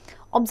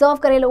 ऑब्जर्व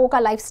करें लोगों का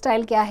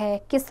लाइफस्टाइल क्या है,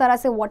 किस तरह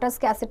से वाटर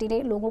स्कैर्सिटी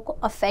ने लोगों को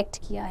अफेक्ट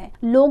किया है.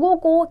 लोगों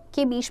को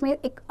के बीच में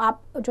एक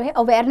आप जो है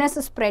अवेयरनेस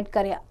स्प्रेड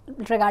करें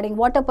रिगार्डिंग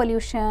वाटर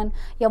पोल्यूशन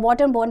या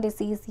वाटर बोर्न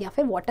डिसीज या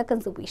फिर वाटर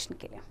कंजर्वेशन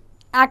के लिए.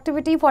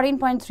 Activity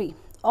 14.3.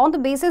 On the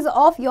basis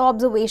of your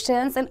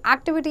observations and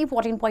activity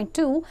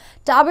 14.2,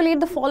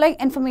 tabulate the following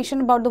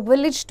information about the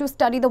village to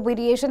study the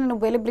variation and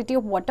availability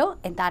of water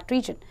in that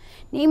region.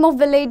 Name of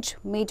village,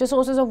 major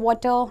sources of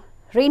water,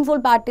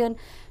 rainfall pattern,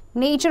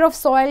 nature of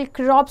soil,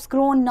 crops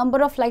grown,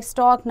 number of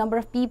livestock,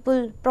 number of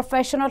people,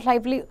 profession or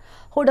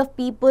livelihood of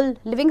people,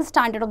 living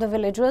standard of the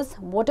villagers,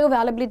 water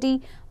availability,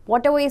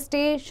 water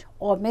wastage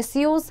or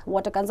misuse,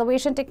 water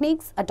conservation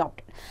techniques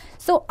adopted.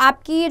 So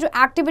आपकी ये जो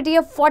activity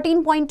है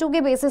 14.2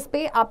 के basis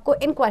पे आपको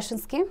इन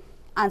questions के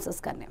answers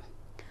करने हैं.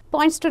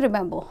 Points to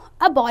remember.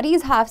 Our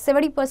bodies have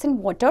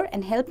 70% water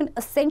and help in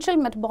essential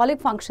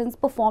metabolic functions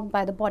performed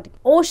by the body.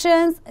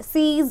 Oceans,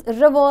 seas,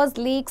 rivers,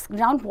 lakes,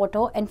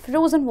 groundwater and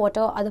frozen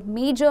water are the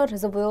major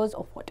reservoirs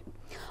of water.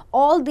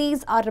 All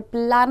these are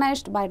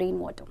replenished by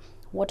rainwater.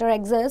 Water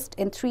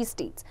exists in 3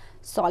 states: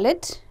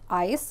 solid,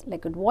 ice,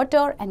 liquid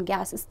water and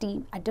gas steam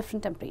at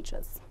different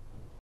temperatures.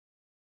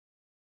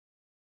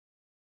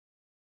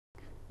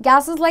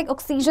 Gases like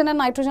oxygen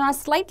and nitrogen are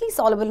slightly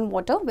soluble in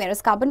water,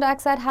 whereas carbon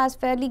dioxide has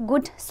fairly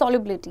good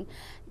solubility.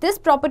 This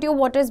property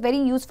of water is very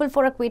useful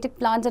for aquatic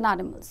plants and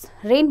animals.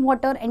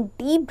 Rainwater and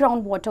deep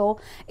groundwater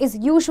is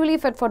usually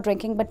fit for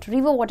drinking, but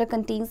river water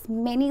contains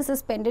many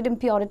suspended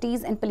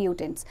impurities and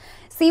pollutants.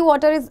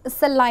 Seawater is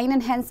saline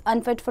and hence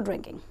unfit for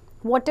drinking.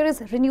 Water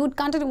is renewed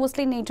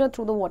continuously in nature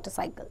through the water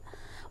cycle.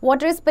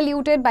 Water is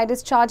polluted by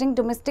discharging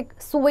domestic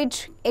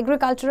sewage,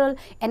 agricultural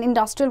and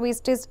industrial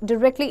wastage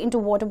directly into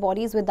water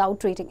bodies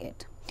without treating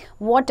it.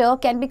 Water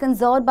can be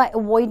conserved by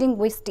avoiding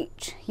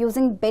wastage,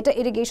 using better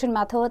irrigation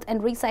methods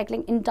and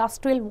recycling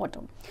industrial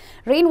water.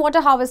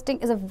 Rainwater harvesting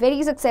is a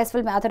very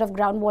successful method of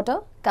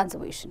groundwater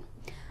conservation.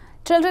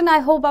 Children, I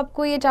hope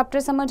आपको ये chapter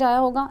समझ आया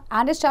होगा,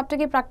 and इस chapter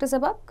की practice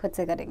अब आप खुद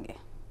से करेंगे.